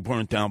were being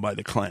burnt down by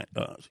the Klan.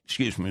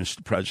 Excuse me,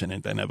 Mr.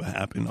 President, that never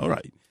happened. All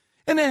right.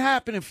 And it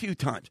happened a few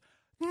times.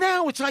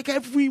 Now it's like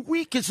every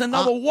week is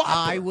another whopper.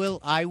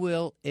 I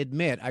will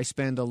admit I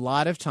spend a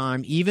lot of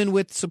time, even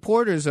with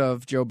supporters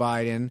of Joe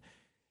Biden,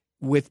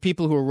 with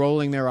people who are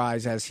rolling their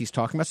eyes as he's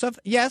talking about stuff.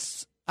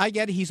 Yes, I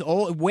get it. He's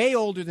way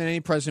older than any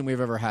president we've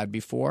ever had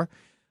before.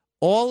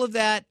 All of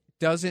that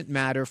doesn't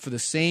matter for the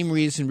same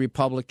reason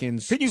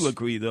Republicans. Can you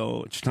agree,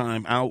 though? It's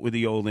time out with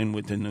the old, in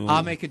with the new.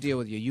 I'll make a deal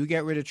with you. You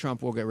get rid of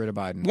Trump, we'll get rid of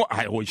Biden. Well,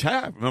 I always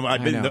have.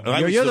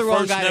 Remember, You're the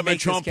wrong guy to never make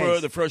Trumper, this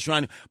case. the first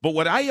Rhino. But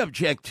what I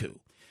object to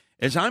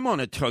is I'm on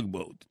a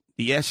tugboat,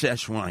 the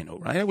SS Rhino,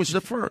 right? I was the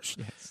first.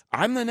 Yes.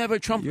 I'm the never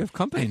Trumper. You have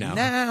company now.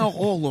 Now,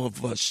 all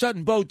of a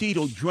sudden, Bo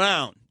Dietl,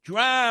 drown.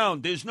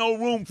 There's no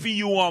room for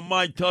you on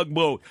my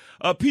tugboat.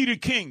 Peter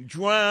King,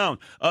 drown.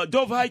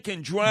 Dov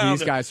Hiken, drown.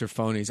 These guys are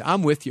phonies.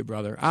 I'm with you,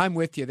 brother. I'm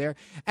with you there.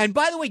 And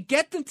by the way,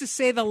 get them to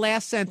say the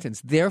last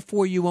sentence.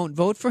 Therefore, you won't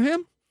vote for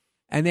him?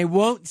 And they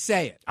won't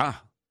say it. I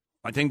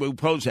think we'll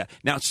pose that.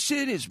 Now,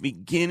 Sid is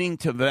beginning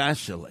to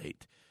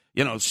vacillate.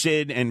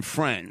 Sid and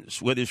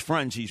friends. With his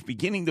friends, he's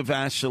beginning to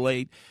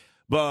vacillate.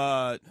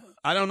 But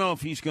I don't know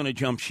if he's going to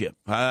jump ship.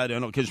 I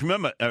don't know. Because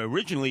remember,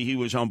 originally he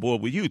was on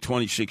board with you,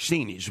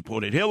 2016. He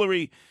supported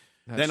Hillary.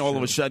 Then all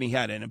of a sudden he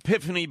had an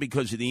epiphany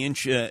because of the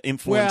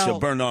influence of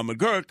Bernard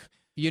McGurk.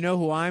 You know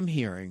who I'm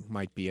hearing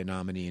might be a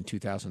nominee in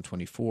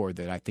 2024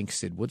 that I think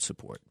Sid would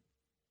support?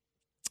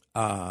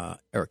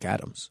 Eric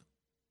Adams.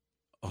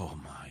 Oh,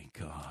 my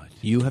God.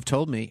 You have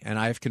told me, and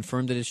I have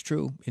confirmed that it's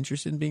true,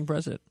 interested in being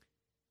president.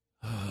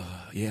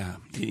 Yeah.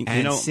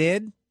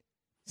 Sid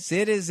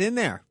is in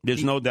there.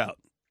 There's no doubt.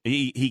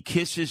 He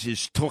kisses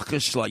his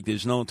tuchus like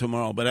there's no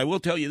tomorrow. But I will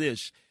tell you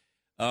this.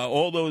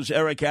 All those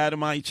Eric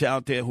Adamites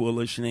out there who are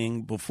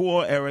listening,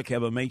 before Eric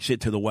ever makes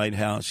it to the White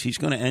House, he's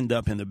going to end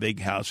up in the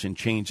big house in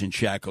chains and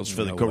shackles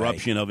for the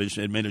corruption of his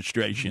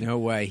administration. No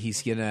way.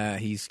 He's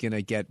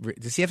gonna get.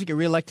 Does he have to get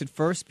reelected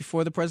first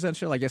before the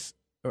presidential? I guess.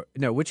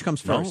 No, which comes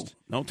first?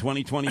 No,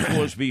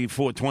 2024 is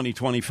before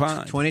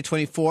 2025.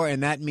 2024,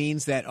 and that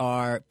means that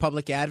our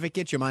public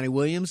advocate, Jumaane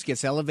Williams,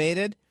 gets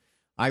elevated.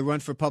 I run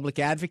for public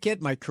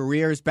advocate. My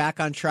career is back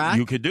on track.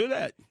 You could do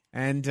that.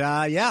 And,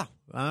 yeah.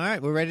 All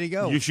right, we're ready to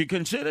go. You should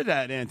consider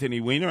that,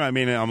 Anthony Weiner. I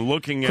mean, I'm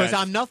looking at... Because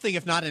I'm nothing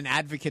if not an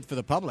advocate for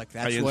the public.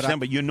 That's I understand,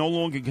 but you're no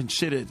longer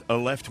considered a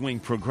left-wing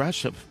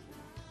progressive.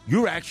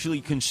 You're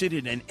actually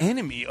considered an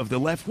enemy of the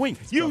left wing.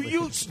 You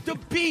used to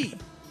be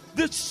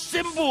the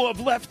symbol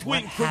of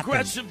left-wing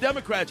progressive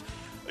Democrats.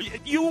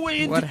 You were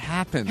in what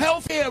happened?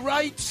 Healthcare,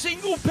 right?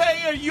 Single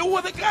payer. You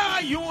were the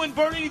guy. You and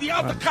Bernie the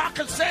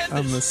Alpaca Sanders.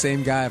 I'm the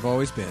same guy I've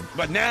always been.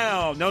 But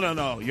now,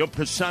 no. You're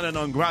persona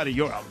non grata.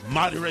 You're a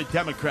moderate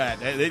Democrat.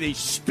 They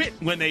spit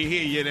when they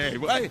hear your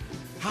name.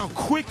 How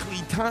quickly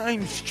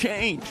times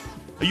change.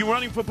 Are you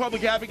running for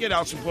public advocate?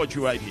 I'll support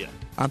you right here.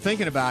 I'm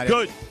thinking about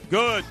it.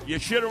 Good. You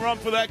should have run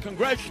for that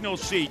congressional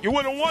seat. You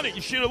would have won it.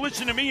 You should have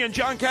listened to me and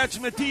John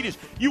Katzimatidis.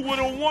 You would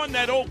have won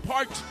that old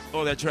Parks.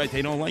 Oh, that's right.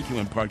 They don't like you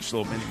in Park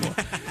Slope anymore.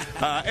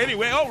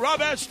 Anyway,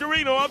 Rob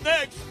Astorino up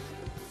next.